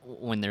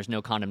 when there's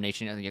no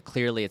condemnation,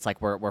 clearly it's like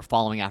we're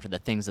following after the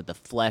things of the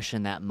flesh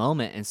in that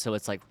moment. And so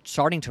it's like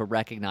starting to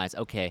recognize,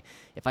 okay,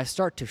 if I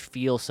start to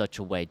feel such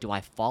a way, do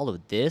I follow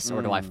this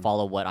or do I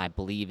follow what I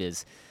believe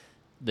is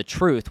the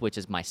truth, which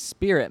is my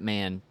spirit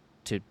man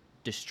to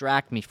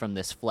distract me from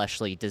this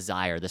fleshly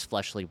desire, this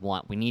fleshly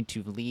want. We need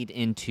to lead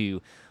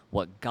into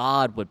what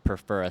God would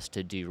prefer us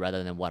to do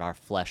rather than what our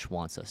flesh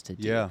wants us to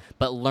do. Yeah.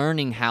 But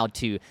learning how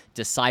to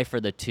decipher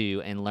the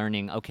two and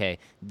learning, okay,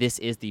 this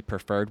is the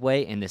preferred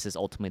way and this is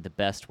ultimately the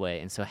best way.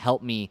 And so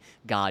help me,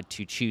 God,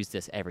 to choose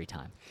this every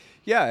time.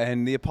 Yeah,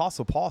 and the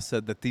Apostle Paul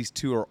said that these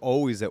two are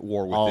always at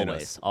war within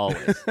us.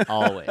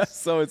 Always.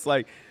 So it's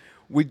like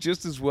we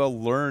just as well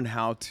learn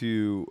how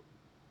to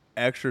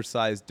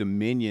exercise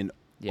dominion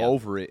Yeah.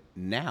 over it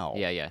now.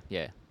 Yeah.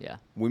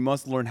 We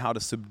must learn how to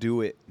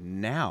subdue it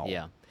now.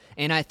 Yeah.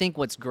 And I think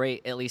what's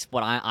great, at least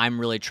what I'm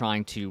really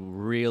trying to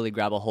really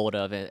grab a hold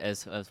of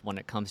as when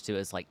it comes to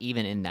is like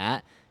even in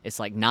that, it's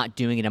like not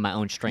doing it in my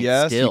own strength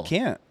Yes, still. you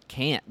can't.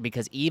 Can't,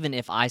 because even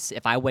if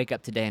I wake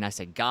up today and I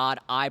say, God,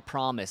 I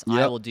promise I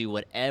Yep. will do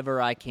whatever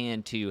I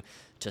can to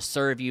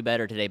serve you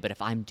better today. But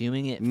if I'm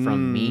doing it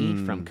from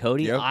me, from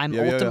Cody, Yep. I'm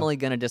Yeah. ultimately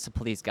going to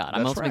displease God. I'm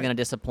That's ultimately right. going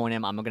to disappoint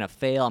him. I'm going to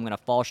fail. I'm going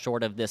to fall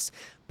short of this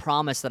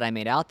promise that I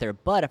made out there.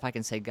 But if I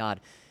can say, God,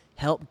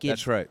 help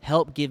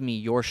give me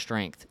your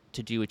strength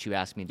to do what you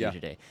asked me to Yeah.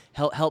 do today.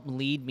 Help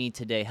lead me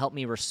today. Help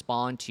me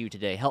respond to you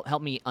today.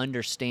 Help me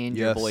understand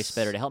your Yes. voice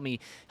better. To help me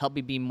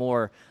be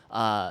more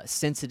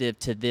sensitive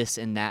to this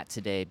and that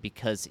today,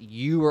 because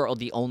you are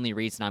the only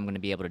reason I'm going to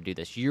be able to do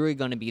this. You're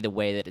going to be the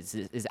way that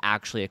is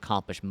actually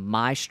accomplished.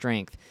 My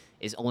strength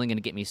is only going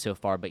to get me so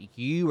far, but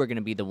you are going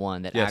to be the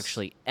one that Yes.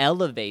 actually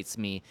elevates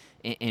me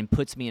and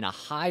puts me in a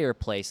higher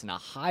place, in a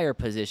higher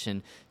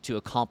position to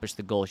accomplish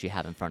the goals you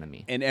have in front of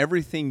me. And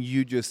everything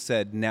you just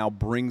said now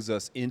brings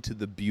us into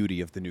the beauty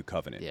of the new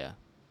covenant. Yeah.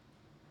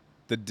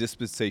 The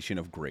dispensation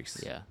of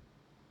grace. Yeah.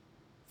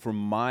 For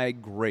my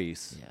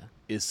grace Yeah.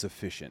 is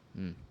sufficient.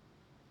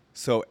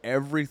 So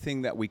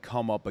everything that we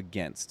come up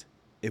against,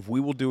 if we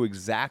will do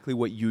exactly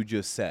what you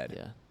just said,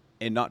 Yeah.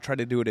 and not try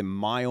to do it in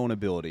my own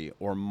ability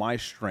or my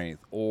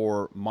strength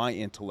or my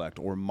intellect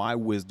or my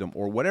wisdom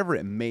or whatever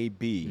it may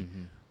be,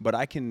 but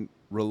I can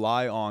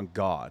rely on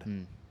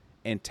God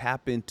and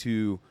tap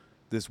into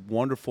this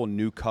wonderful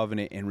new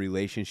covenant and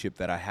relationship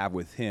that I have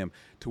with him,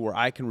 to where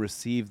I can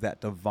receive that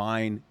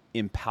divine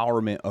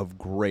empowerment of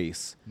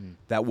grace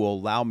that will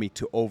allow me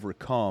to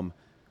overcome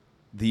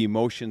the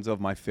emotions of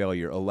my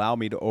failure, allow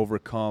me to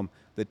overcome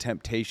the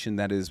temptation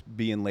that is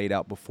being laid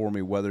out before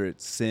me, whether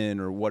it's sin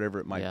or whatever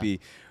it might Yeah. be,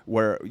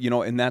 where,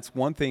 and that's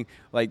one thing,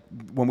 like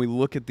when we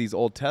look at these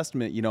Old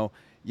Testament,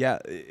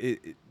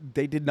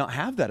 they did not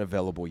have that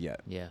available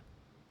yet. Yeah.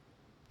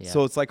 Yeah.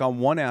 So it's like on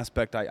one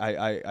aspect,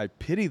 I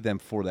pity them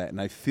for that,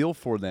 and I feel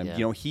for them.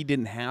 Yeah. He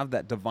didn't have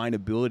that divine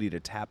ability to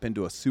tap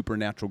into a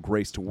supernatural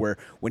grace, to where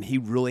when he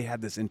really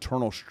had this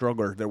internal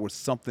struggle, there was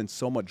something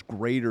so much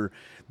greater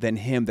than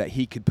him that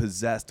he could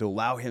possess to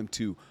allow him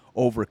to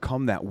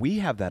overcome that. We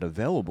have that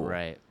available.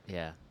 Right.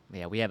 Yeah.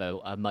 Yeah. We have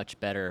a much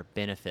better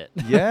benefit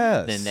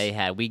Yes. than they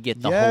had. We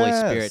get the Holy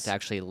Spirit Yes. to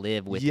actually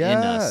live within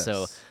us.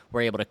 So Yes.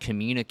 we're able to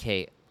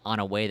communicate on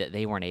a way that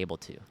they weren't able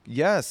to.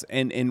 Yes,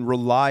 and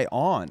rely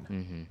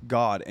on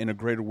God in a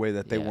greater way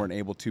that they Yeah. weren't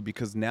able to,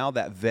 because now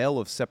that veil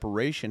of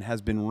separation has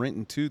been rent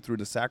in two through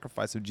the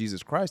sacrifice of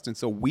Jesus Christ. And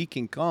so we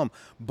can come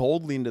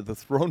boldly into the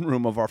throne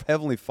room of our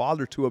Heavenly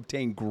Father to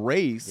obtain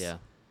grace Yeah.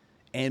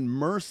 and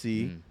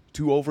mercy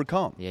to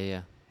overcome. Yeah.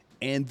 Yeah.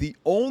 And the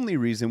only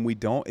reason we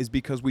don't is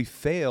because we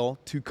fail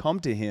to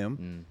come to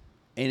Him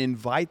and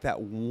invite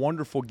that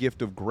wonderful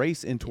gift of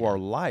grace into our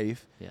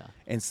life Yeah.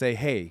 and say,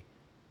 hey,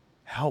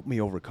 help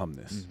me overcome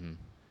this.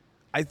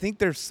 I think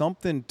there's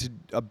something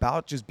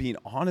about just being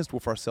honest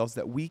with ourselves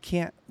that we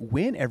can't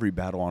win every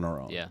battle on our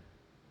own. Yeah.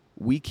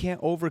 We can't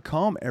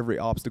overcome every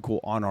obstacle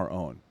on our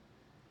own.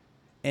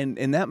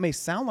 And that may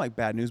sound like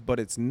bad news, but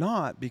it's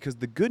not, because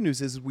the good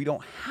news is we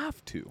don't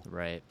have to.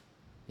 Right.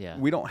 Yeah.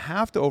 We don't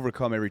have to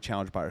overcome every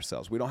challenge by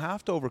ourselves. We don't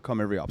have to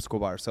overcome every obstacle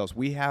by ourselves.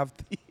 We have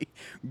the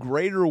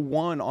greater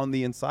one on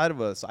the inside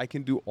of us. I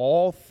can do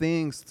all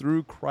things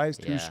through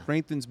Christ who Yeah.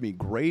 strengthens me.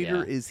 Greater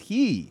Yeah. is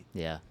He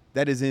Yeah.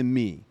 that is in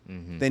me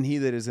than he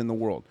that is in the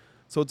world.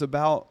 So it's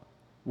about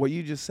what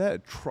you just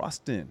said,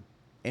 trusting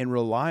and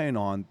relying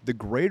on the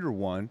greater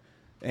one.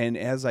 And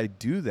as I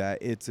do that,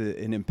 it's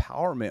an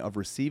empowerment of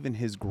receiving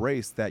his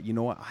grace that,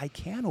 I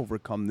can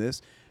overcome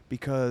this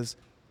because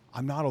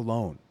I'm not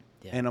alone.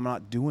 Yeah. And I'm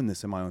not doing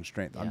this in my own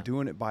strength. I'm Yeah.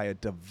 doing it by a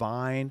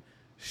divine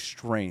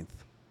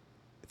strength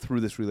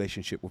through this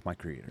relationship with my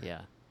Creator.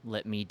 Yeah.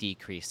 Let me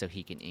decrease so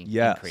he can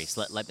Yes. increase.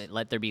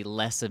 Let there be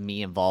less of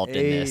me involved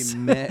in this.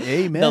 Amen.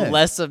 Amen. The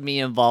less of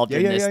me involved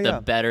in Yeah, this, yeah, yeah.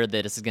 the better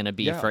that it's going to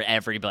be Yeah. for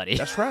everybody.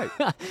 That's right.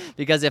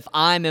 Because if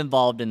I'm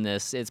involved in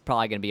this, it's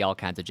probably going to be all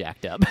kinds of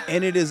jacked up.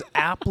 And it is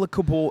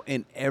applicable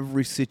in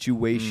every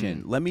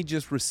situation. Let me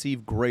just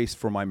receive grace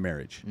for my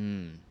marriage.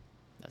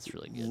 That's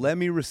really good. Let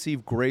me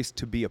receive grace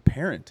to be a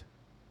parent.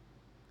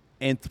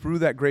 And through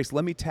that grace,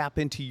 let me tap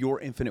into your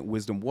infinite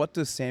wisdom. What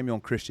does Samuel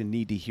and Christian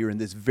need to hear in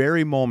this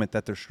very moment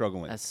that they're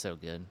struggling? That's so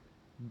good.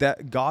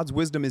 That God's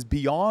wisdom is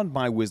beyond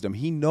my wisdom.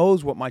 He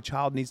knows what my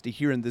child needs to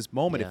hear in this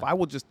moment. Yeah. If I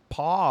will just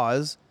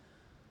pause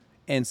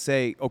and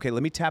say, okay,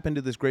 let me tap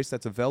into this grace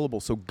that's available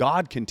so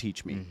God can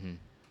teach me.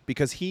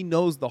 because he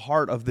knows the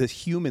heart of this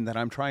human that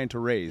I'm trying to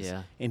raise.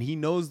 Yeah. And he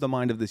knows the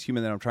mind of this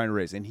human that I'm trying to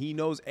raise. And he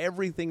knows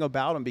everything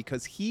about him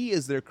because he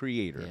is their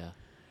creator. Yeah.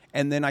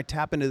 And then I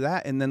tap into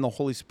that, and then the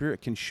Holy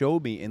Spirit can show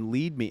me and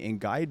lead me and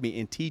guide me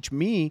and teach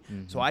me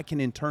so I can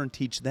in turn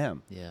teach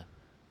them. Yeah.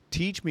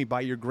 Teach me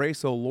by your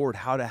grace, O Lord,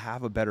 how to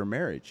have a better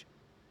marriage.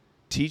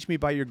 Teach me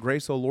by your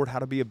grace, O Lord, how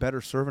to be a better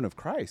servant of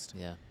Christ.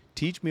 Yeah.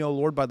 Teach me, O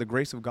Lord, by the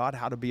grace of God,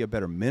 how to be a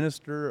better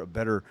minister, a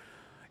better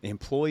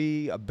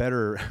employee, a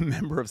better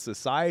member of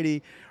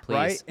society, Please.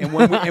 right? And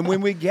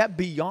when we get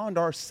beyond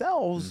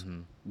ourselves,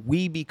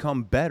 we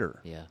become better.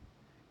 Yeah.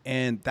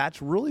 And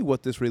that's really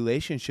what this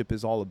relationship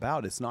is all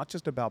about. It's not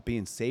just about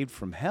being saved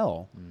from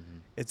hell.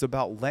 It's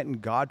about letting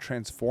God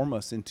transform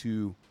us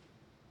into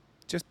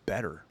just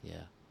better,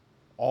 Yeah.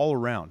 all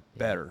around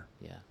better.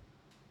 Yeah.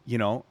 You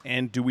know,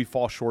 and do we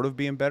fall short of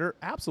being better?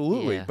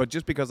 Absolutely. Yeah. But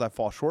just because I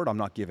fall short, I'm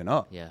not giving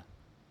up. Yeah.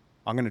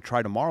 I'm going to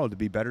try tomorrow to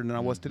be better than I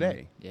was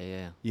today. Yeah.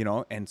 Yeah. You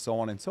know, and so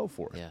on and so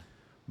forth. Yeah.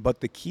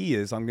 But the key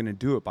is I'm going to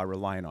do it by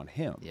relying on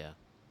him Yeah.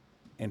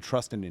 and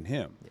trusting in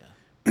him. Yeah.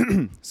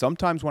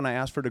 Sometimes when I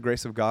ask for the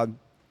grace of God,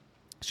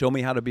 show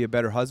me how to be a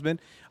better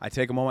husband, I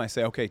take a moment, I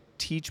say, okay,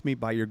 teach me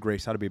by your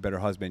grace how to be a better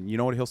husband. You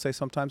know what he'll say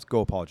sometimes? Go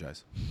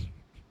apologize.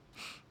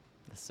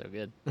 That's so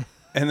good.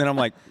 And then I'm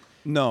like,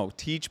 no,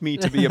 teach me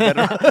to be a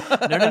better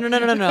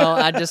No.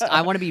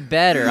 I want to be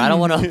better. I don't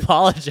want to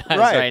apologize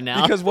right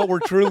now. Because what we're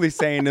truly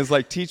saying is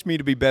like, teach me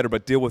to be better,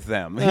 but deal with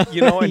them.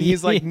 You know, and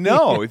he's like,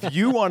 no, if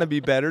you want to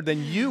be better,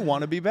 then you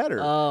want to be better.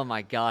 Oh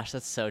my gosh,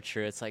 that's so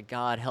true. It's like,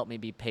 God, help me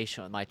be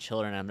patient with my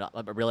children.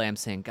 But really, I'm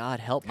saying, God,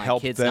 help my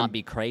kids them, not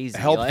be crazy.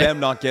 Help Like, them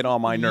not get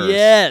on my nerves.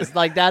 Yes,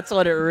 like that's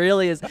what it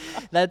really is.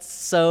 That's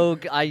so.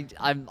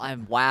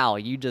 I'm. Wow,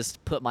 you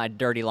just put my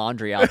dirty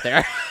laundry out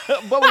there.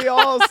 But we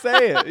all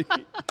say it.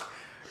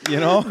 You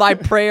know? My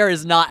prayer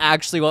is not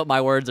actually what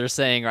my words are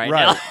saying right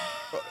now.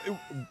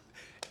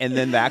 And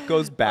then that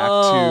goes back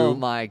Oh to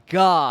my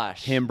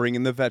gosh. him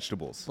bringing the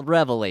vegetables.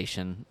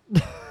 Revelation.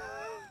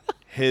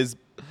 His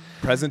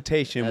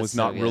presentation That's was so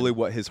not good. really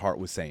what his heart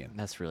was saying.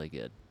 That's really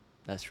good.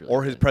 That's really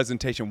Or good. his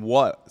presentation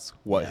was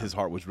what Yeah. his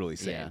heart was really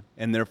saying. Yeah.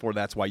 And therefore,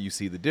 that's why you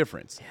see the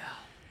difference. Yeah.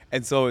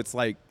 And so it's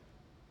like,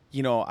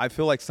 you know, I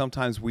feel like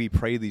sometimes we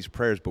pray these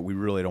prayers, but we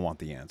really don't want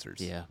the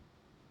answers. Yeah.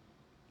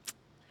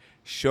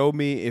 Show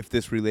me if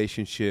this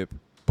relationship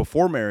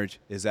before marriage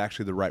is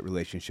actually the right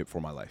relationship for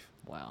my life.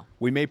 Wow.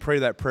 We may pray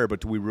that prayer, but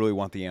do we really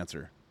want the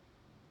answer?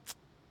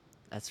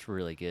 That's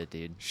really good,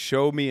 dude.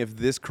 Show me if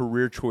this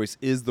career choice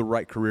is the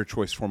right career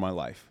choice for my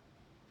life.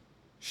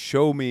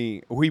 Show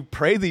me. We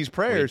pray these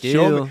prayers. We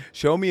do.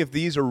 Show me if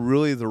these are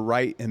really the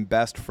right and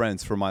best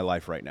friends for my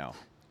life right now.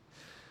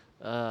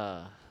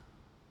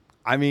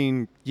 I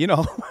mean, you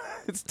know,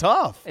 it's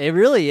tough. It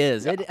really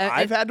is.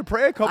 I've had to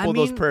pray a couple of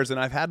those mean- prayers, and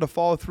I've had to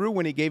follow through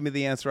when he gave me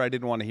the answer I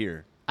didn't want to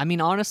hear. I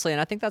mean, honestly, and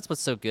I think that's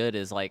what's so good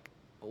is like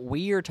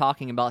we are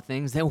talking about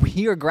things that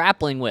we are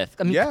grappling with.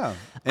 I mean, Yeah,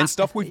 and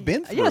stuff we've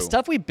been through. Yeah,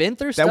 stuff we've been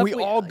through. That stuff we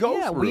all go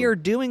yeah, through. We are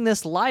doing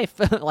this life.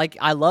 Like,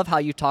 I love how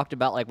you talked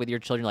about, like, with your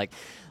children, like,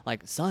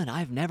 son,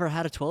 I've never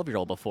had a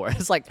 12-year-old before.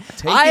 It's like,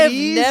 Take I it have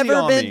easy never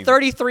on been me.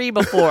 33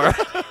 before.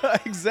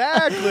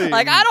 Exactly.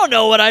 Like, I don't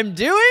know what I'm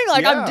doing.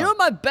 Like, Yeah. I'm doing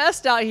my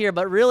best out here,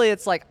 but really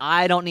it's like,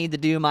 I don't need to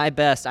do my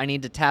best. I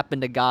need to tap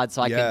into God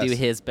so I can do Yes.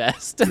 his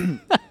best.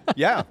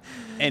 Yeah,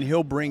 and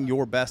he'll bring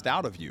your best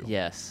out of you.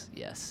 Yes.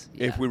 Yeah.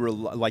 If we were,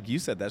 like you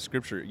said, that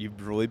scripture,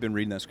 you've really been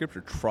reading that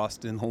scripture,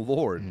 trust in the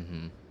Lord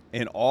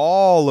in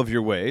all of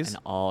your ways. In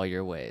all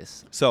your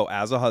ways. So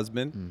as a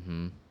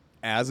husband,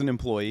 as an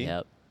employee,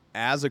 Yep.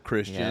 as a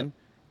Christian,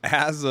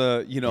 as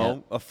a, you know,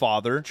 Yep. a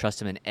father,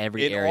 Trust him in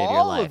every in area of your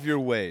all life. of your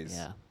ways,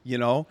 Yeah. you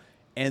know,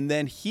 and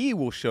then he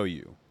will show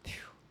you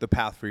the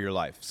path for your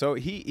life. So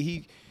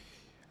he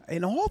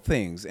in all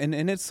things, and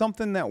it's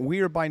something that we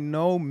are by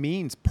no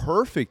means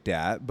perfect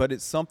at, but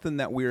it's something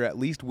that we're at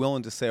least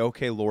willing to say,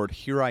 okay, Lord,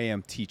 here I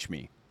am, teach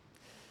me.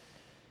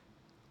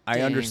 I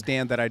Dang.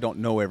 understand that I don't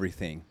know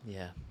everything,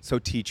 Yeah. so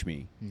teach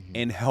me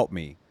and help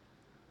me.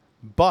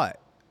 But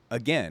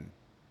again,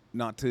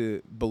 not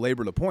to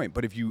belabor the point,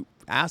 but if you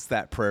ask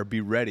that prayer, be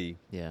ready.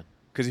 Yeah.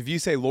 Because if you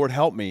say, Lord,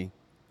 help me,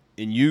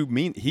 and you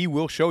mean, he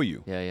will show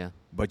you. Yeah. Yeah.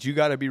 But you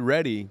got to be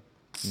ready.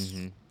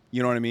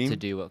 You know what I mean? To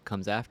do what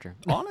comes after.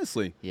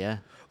 Honestly. Yeah.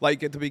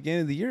 Like at the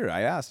beginning of the year,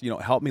 I asked, you know,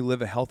 help me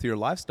live a healthier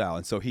lifestyle.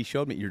 And so he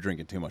showed me, you're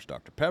drinking too much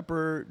Dr.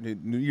 Pepper,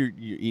 you're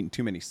eating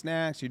too many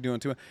snacks, you're doing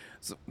too much.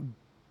 So,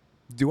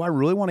 do I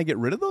really want to get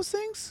rid of those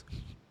things?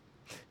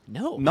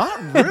 No. Not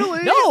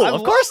really. No, I of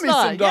love course me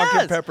not. some Dr.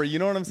 Yes. Pepper. You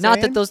know what I'm saying?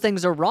 Not that those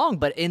things are wrong,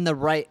 but in the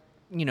right,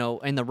 you know,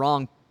 in the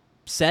wrong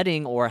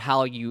setting or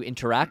how you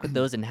interact with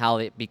those and how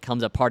it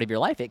becomes a part of your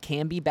life, it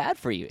can be bad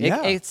for you.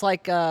 Yeah. It's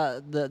like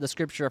the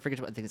scripture, I forget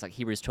what, I think it's like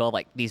Hebrews 12,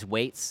 like these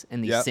weights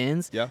and these Yep.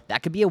 sins. Yep.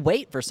 That could be a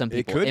weight for some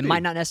people. could It be.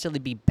 might not necessarily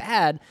be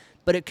bad,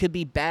 but it could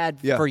be bad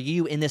Yeah. for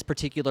you in this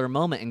particular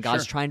moment. And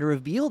God's Sure. trying to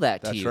reveal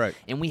that to That's you. right.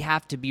 And we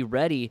have to be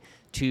ready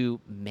to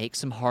make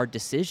some hard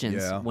decisions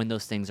Yeah. when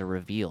those things are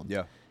revealed.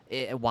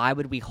 Yeah. Why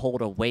would we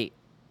hold a weight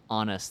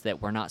on us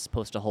that we're not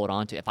supposed to hold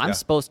on to. If I'm Yeah.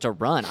 supposed to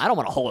run, I don't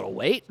want to hold a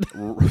weight.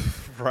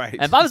 Right.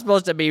 If I'm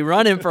supposed to be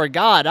running for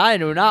God, I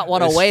do not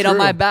want a It's weight on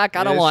my true. back.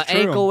 I don't It's want true.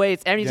 ankle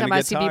weights. You're Anytime gonna I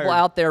get see people tired.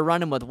 out there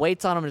running with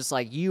weights on them, I'm just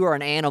like, you are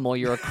an animal.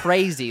 You're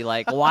crazy.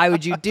 Like, why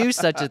would you do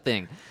such a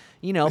thing?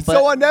 You know, It's but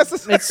so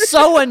unnecessary. it's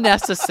so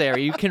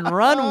unnecessary. You can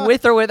run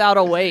with or without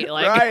a weight.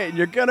 Like, Right.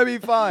 You're going to be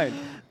fine.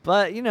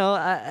 But, you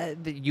know,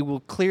 you will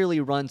clearly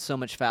run so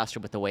much faster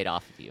with the weight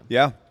off of you.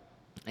 Yeah.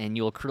 And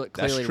you'll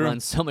clearly true. run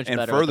so much And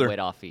better with further. the weight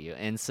off of you.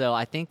 And so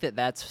I think that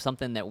that's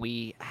something that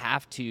we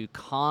have to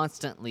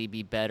constantly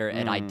be better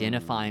at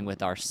identifying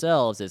with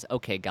ourselves is,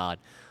 okay, God,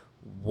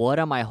 what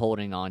am I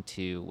holding on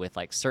to with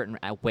like certain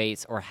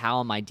weights, or how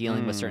am I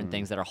dealing with certain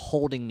things that are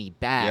holding me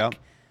back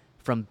Yep.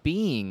 from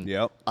being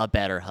Yep. a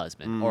better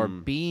husband or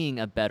being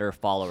a better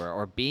follower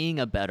or being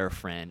a better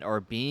friend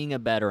or being a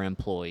better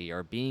employee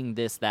or being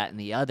this, that, and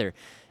the other.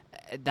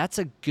 That's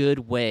a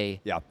good way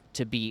Yeah.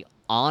 to be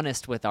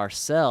honest with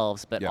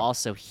ourselves, but Yeah.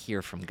 also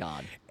hear from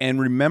God. And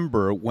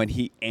remember, when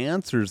he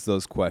answers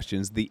those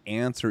questions, the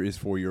answer is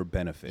for your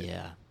benefit.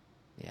 Yeah.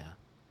 Yeah.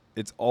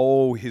 It's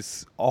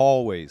always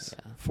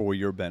for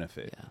your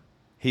benefit. Yeah.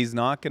 He's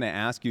not going to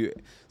ask you.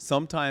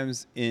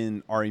 Sometimes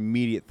in our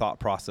immediate thought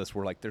process,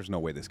 we're like, there's no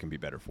way this can be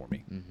better for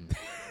me.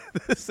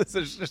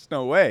 There's just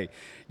no way.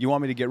 You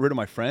want me to get rid of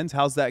my friends?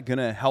 How's that going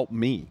to help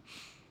me?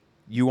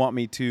 You want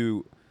me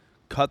to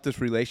cut this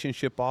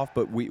relationship off,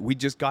 but we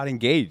just got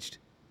engaged.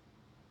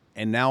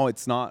 And now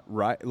it's not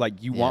right.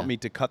 Like, you want Yeah. me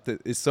to cut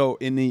the. So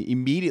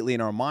immediately in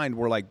our mind,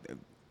 we're like,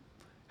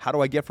 how do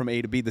I get from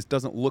A to B? This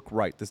doesn't look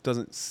right. This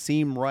doesn't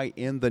seem right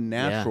in the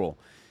natural.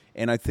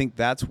 And I think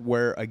that's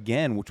where,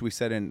 again, which we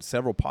said in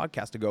several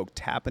podcasts ago,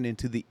 tapping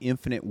into the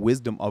infinite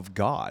wisdom of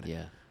God.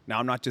 Yeah. Now,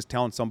 I'm not just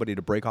telling somebody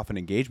to break off an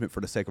engagement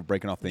for the sake of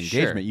breaking off the Sure,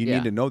 engagement. You yeah.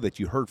 need to know that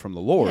you heard from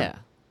the Lord. Yeah.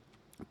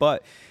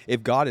 But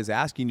if God is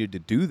asking you to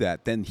do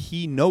that, then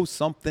he knows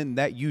something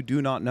that you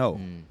do not know.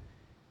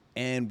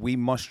 And we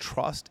must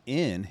trust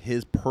in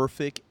his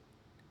perfect,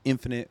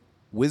 infinite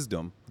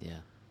wisdom Yeah.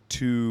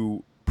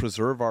 to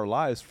preserve our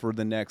lives for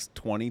the next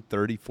 20,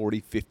 30,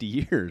 40, 50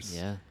 years.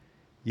 Yeah.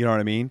 You know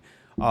what I mean?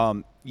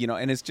 You know,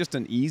 and it's just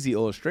an easy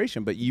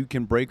illustration, but you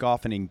can break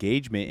off an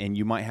engagement and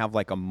you might have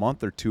like a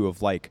month or two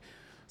of like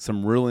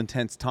some real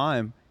intense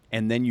time,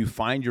 and then you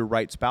find your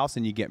right spouse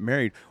and you get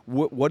married.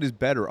 What is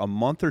better, a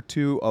month or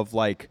two of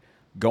like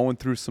going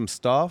through some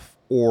stuff,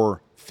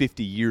 or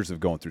 50 years of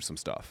going through some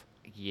stuff?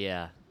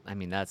 Yeah. I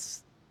mean,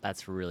 that's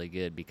really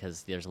good,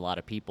 because there's a lot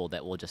of people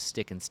that will just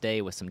stick and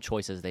stay with some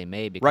choices they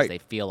made because Right. they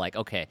feel like,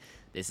 okay,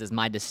 this is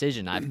my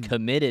decision. I've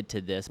committed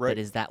to this, Right. but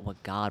is that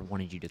what God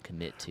wanted you to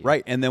commit to?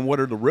 Right. And then what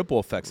are the ripple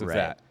effects of Right.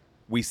 that?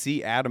 We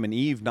see Adam and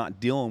Eve not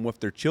dealing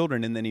with their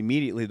children, and then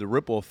immediately the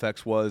ripple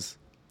effects was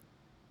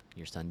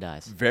Your son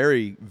dies.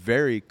 very,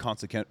 very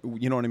consequential.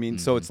 You know what I mean?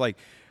 So it's like,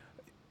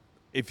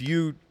 if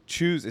you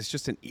choose, it's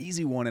just an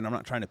easy one, and I'm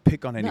not trying to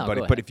pick on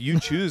anybody, go but ahead. if you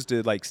choose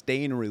to like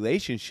stay in a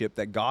relationship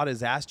that God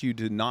has asked you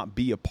to not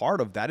be a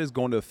part of, that is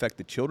going to affect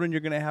the children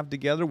you're going to have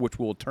together, which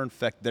will in turn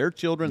affect their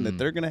children that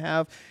they're going to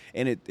have.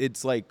 And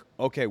it's like,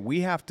 okay,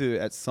 we have to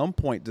at some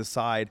point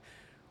decide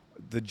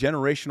the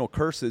generational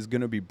curse is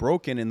going to be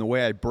broken, and the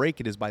way I break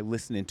it is by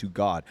listening to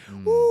God.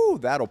 Ooh,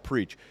 that'll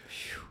preach.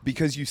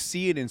 Because you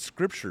see it in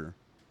Scripture,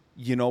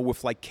 you know,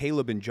 with like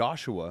Caleb and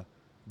Joshua,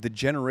 the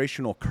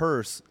generational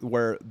curse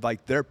where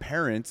like their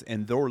parents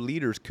and their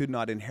leaders could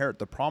not inherit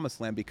the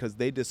promised land because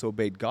they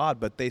disobeyed God.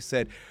 But they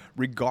said,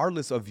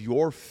 regardless of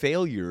your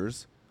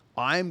failures,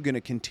 I'm going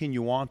to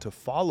continue on to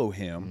follow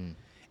him.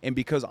 And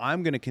because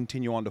I'm going to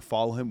continue on to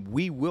follow him,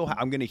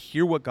 I'm going to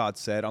hear what God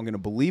said. I'm going to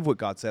believe what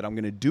God said. I'm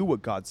going to do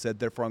what God said.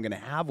 Therefore, I'm going to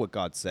have what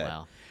God said,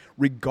 Wow.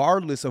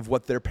 regardless of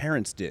what their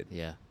parents did.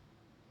 Yeah.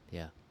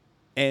 Yeah.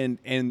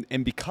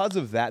 And because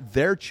of that,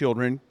 their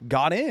children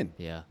got in.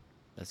 Yeah.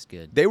 That's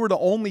good. They were the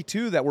only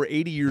two that were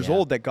 80 years Yeah.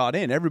 old that got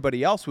in.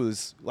 Everybody else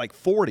was like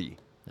 40.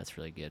 That's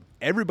really good.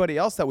 Everybody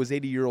else that was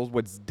 80 years old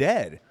was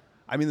dead.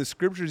 I mean, the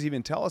scriptures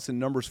even tell us in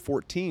Numbers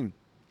 14,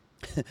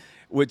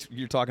 which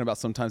you're talking about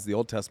sometimes the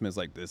Old Testament is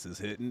like, this is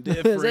hitting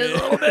different. It's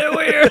a little bit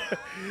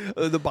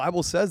weird. The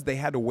Bible says they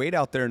had to wait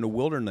out there in the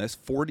wilderness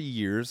 40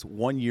 years,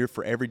 1 year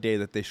for every day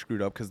that they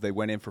screwed up because they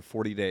went in for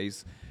 40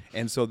 days.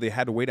 And so they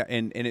had to wait out.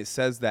 And it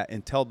says that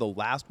until the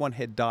last one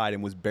had died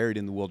and was buried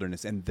in the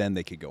wilderness, and then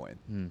they could go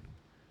in.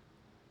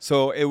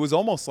 So it was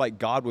almost like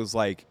God was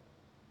like,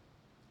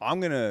 I'm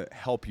going to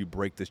help you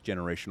break this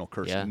generational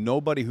curse. Yeah.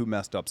 Nobody who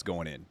messed up's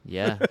going in.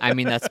 Yeah. I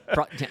mean,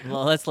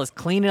 well, let's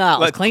clean it out.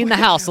 Let's clean the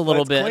house a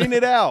little bit. Clean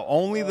it out.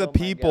 Only the Oh my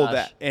people gosh.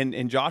 that,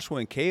 and Joshua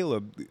and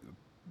Caleb,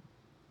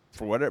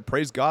 for whatever,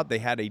 praise God, they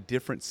had a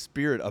different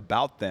spirit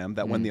about them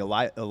that when the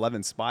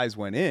 11 spies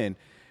went in,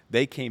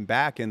 they came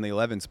back and the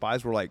 11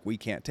 spies were like, we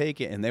can't take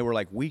it. And they were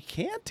like, we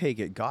can't take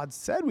it. God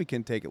said we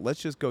can take it.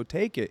 Let's just go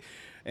take it.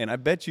 And I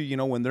bet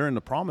you, when they're in the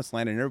promised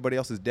land and everybody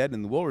else is dead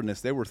in the wilderness,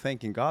 they were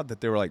thanking God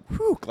that they were like,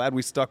 whew, glad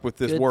we stuck with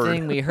this Good word.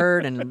 thing we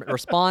heard and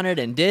responded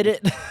and did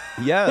it.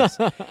 Yes.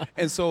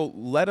 And so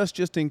let us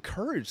just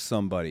encourage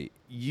somebody.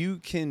 You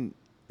can,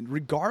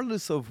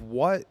 regardless of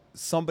what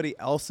somebody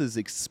else's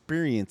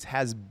experience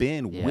has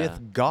been Yeah.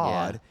 with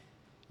God,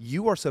 Yeah.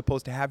 you are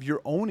supposed to have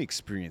your own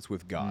experience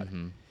with God.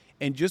 Mm-hmm.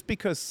 And just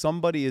because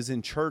somebody is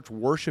in church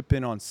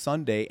worshiping on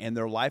Sunday and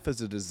their life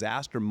is a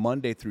disaster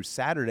Monday through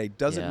Saturday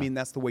doesn't Yeah. mean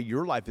that's the way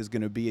your life is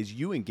going to be as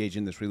you engage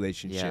in this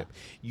relationship.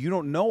 You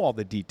don't know all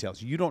the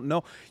details. You don't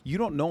know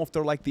if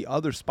they're like the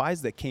other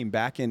spies that came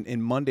back and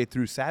Monday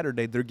through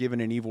Saturday they're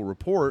giving an evil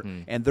report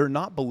and they're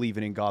not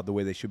believing in God the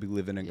way they should be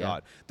living in Yeah.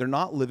 God. They're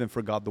not living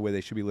for God the way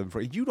they should be living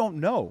for. You don't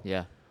know.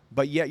 Yeah.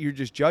 But yet you're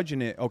just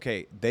judging it.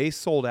 Okay, they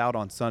sold out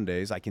on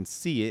Sundays. I can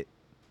see it.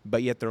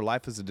 But yet their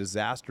life is a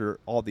disaster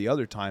all the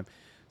other time.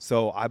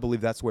 So I believe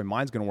that's the way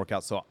mine's going to work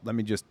out. So let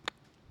me just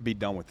be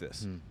done with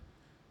this.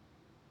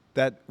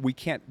 That we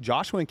can't.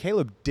 Joshua and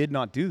Caleb did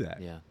not do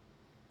that. Yeah.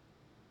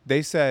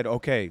 They said,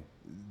 okay,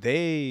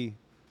 they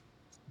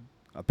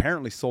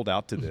apparently sold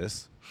out to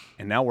this.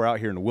 And now we're out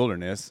here in the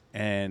wilderness.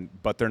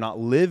 But they're not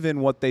living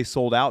what they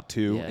sold out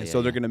to. Yeah, and yeah,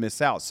 so they're yeah. going to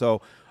miss out.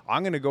 So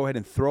I'm going to go ahead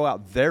and throw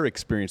out their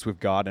experience with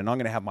God. And I'm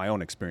going to have my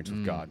own experience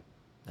with God.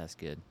 That's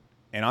good.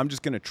 And I'm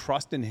just going to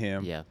trust in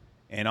him. Yeah.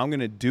 And I'm going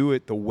to do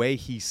it the way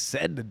he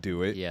said to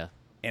do it. Yeah.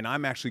 And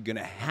I'm actually going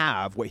to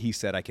have what he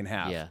said I can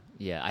have. Yeah,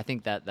 yeah. I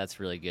think that's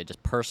really good.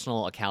 Just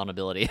personal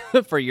accountability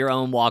for your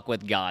own walk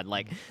with God.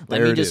 Like, let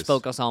There me it just is.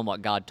 focus on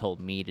what God told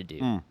me to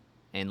do.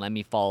 And let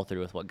me follow through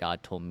with what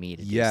God told me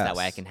to do. So that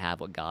way I Yes. can have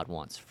what God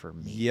wants for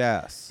me.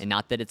 Yes. And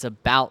not that it's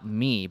about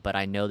me, but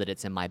I know that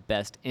it's in my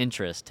best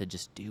interest to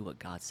just do what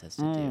God says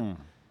to do.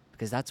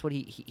 Because that's what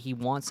he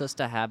wants us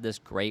to have, this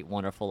great,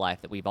 wonderful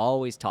life that we've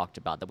always talked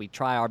about, that we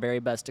try our very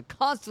best to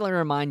constantly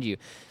remind you.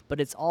 But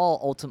it's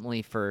all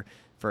ultimately for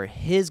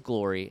his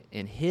glory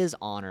and his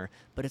honor,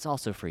 but it's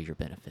also for your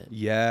benefit.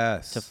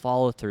 Yes. To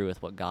follow through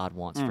with what God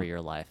wants for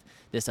your life.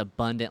 This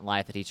abundant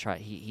life that he tried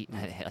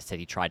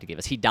to give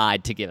us. He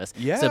died to give us.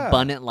 This Yeah.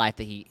 abundant life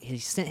that he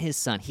sent his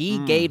son. He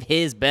gave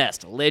his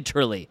best,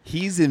 literally.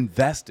 He's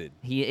invested.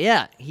 He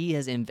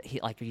has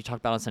like you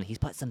talked about on Sunday. He's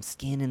put some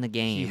skin in the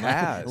game. He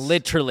has.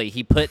 Literally,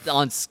 he put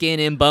on skin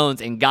and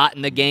bones and got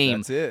in the game.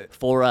 That's it.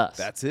 For us.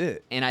 That's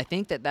it. And I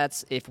think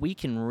that's if we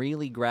can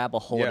really grab a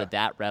hold Yeah. of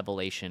that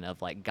revelation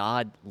of like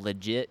God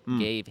legit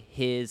gave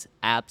his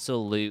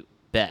absolute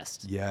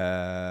best.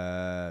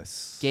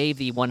 Yes. Gave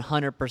the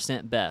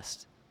 100%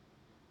 best.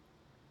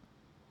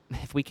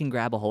 If we can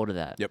grab a hold of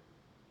that, Yep.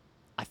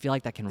 I feel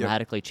like that can Yep.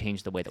 radically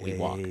change the way that we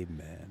walk.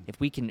 Amen. If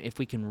we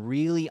can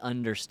really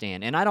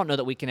understand, and I don't know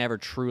that we can ever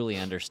truly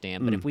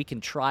understand, but if we can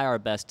try our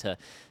best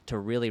to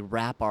really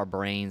wrap our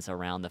brains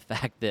around the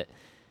fact that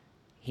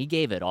he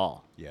gave it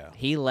all. Yeah.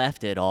 He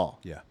left it all.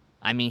 Yeah.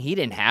 I mean, he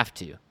didn't have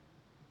to,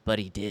 but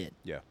he did.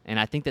 Yeah. And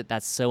I think that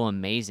that's so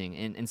amazing.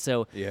 And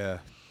so Yeah.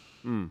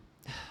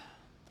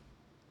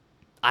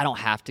 I don't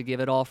have to give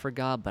it all for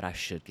God, but I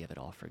should give it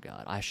all for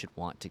God. I should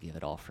want to give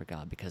it all for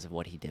God because of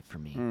what he did for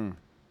me.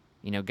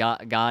 You know,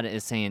 God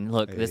is saying,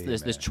 look, this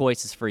Amen.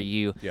 choice is for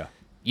you. Yeah.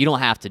 You don't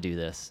have to do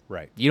this.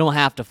 Right. You don't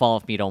have to follow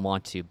if you don't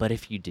want to, but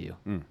if you do,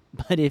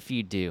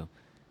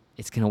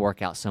 it's going to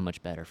work out so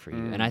much better for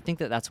you. And I think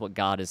that that's what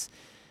God is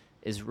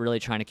really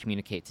trying to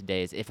communicate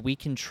today is if we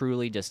can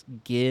truly just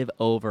give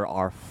over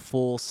our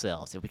full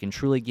selves, if we can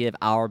truly give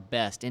our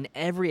best in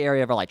every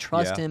area of our life,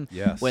 trust Yeah. him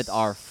Yes. with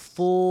our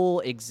full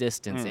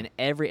existence in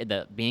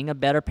being a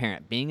better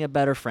parent, being a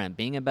better friend,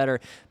 being a better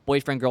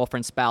boyfriend,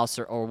 girlfriend, spouse,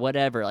 or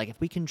whatever. Like if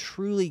we can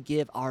truly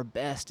give our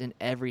best in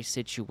every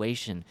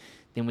situation,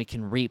 then we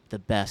can reap the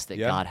best that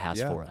Yeah. God has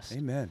Yeah. for us.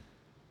 Amen.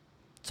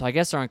 So I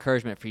guess our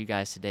encouragement for you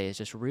guys today is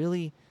just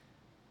really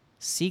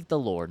seek the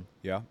Lord,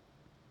 Yeah.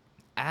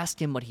 ask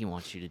him what he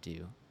wants you to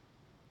do,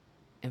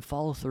 and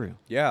follow through.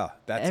 Yeah.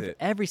 That's it.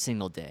 Every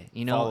single day,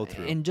 you know, Follow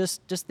through. and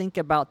just think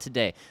about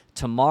today.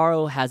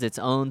 Tomorrow has its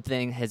own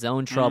thing, his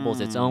own troubles,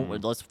 its own.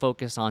 Let's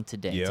focus on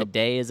today. Yep.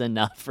 Today is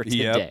enough for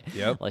Yep, today.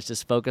 yep. Let's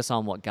just focus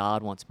on what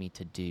God wants me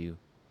to do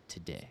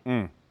today,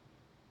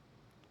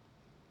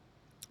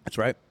 That's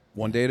right.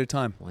 One day at a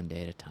time. one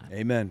day at a time.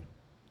 Amen.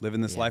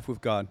 Living this Yeah. life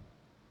with God.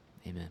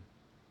 Amen.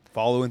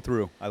 Following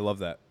through. I love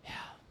that.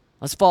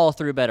 Let's follow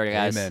through better,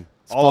 guys. Amen.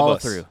 Let's All of follow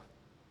us. through.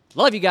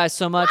 Love you guys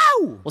so much.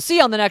 Wow. We'll see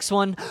you on the next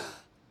one.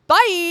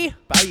 Bye.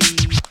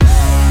 Bye.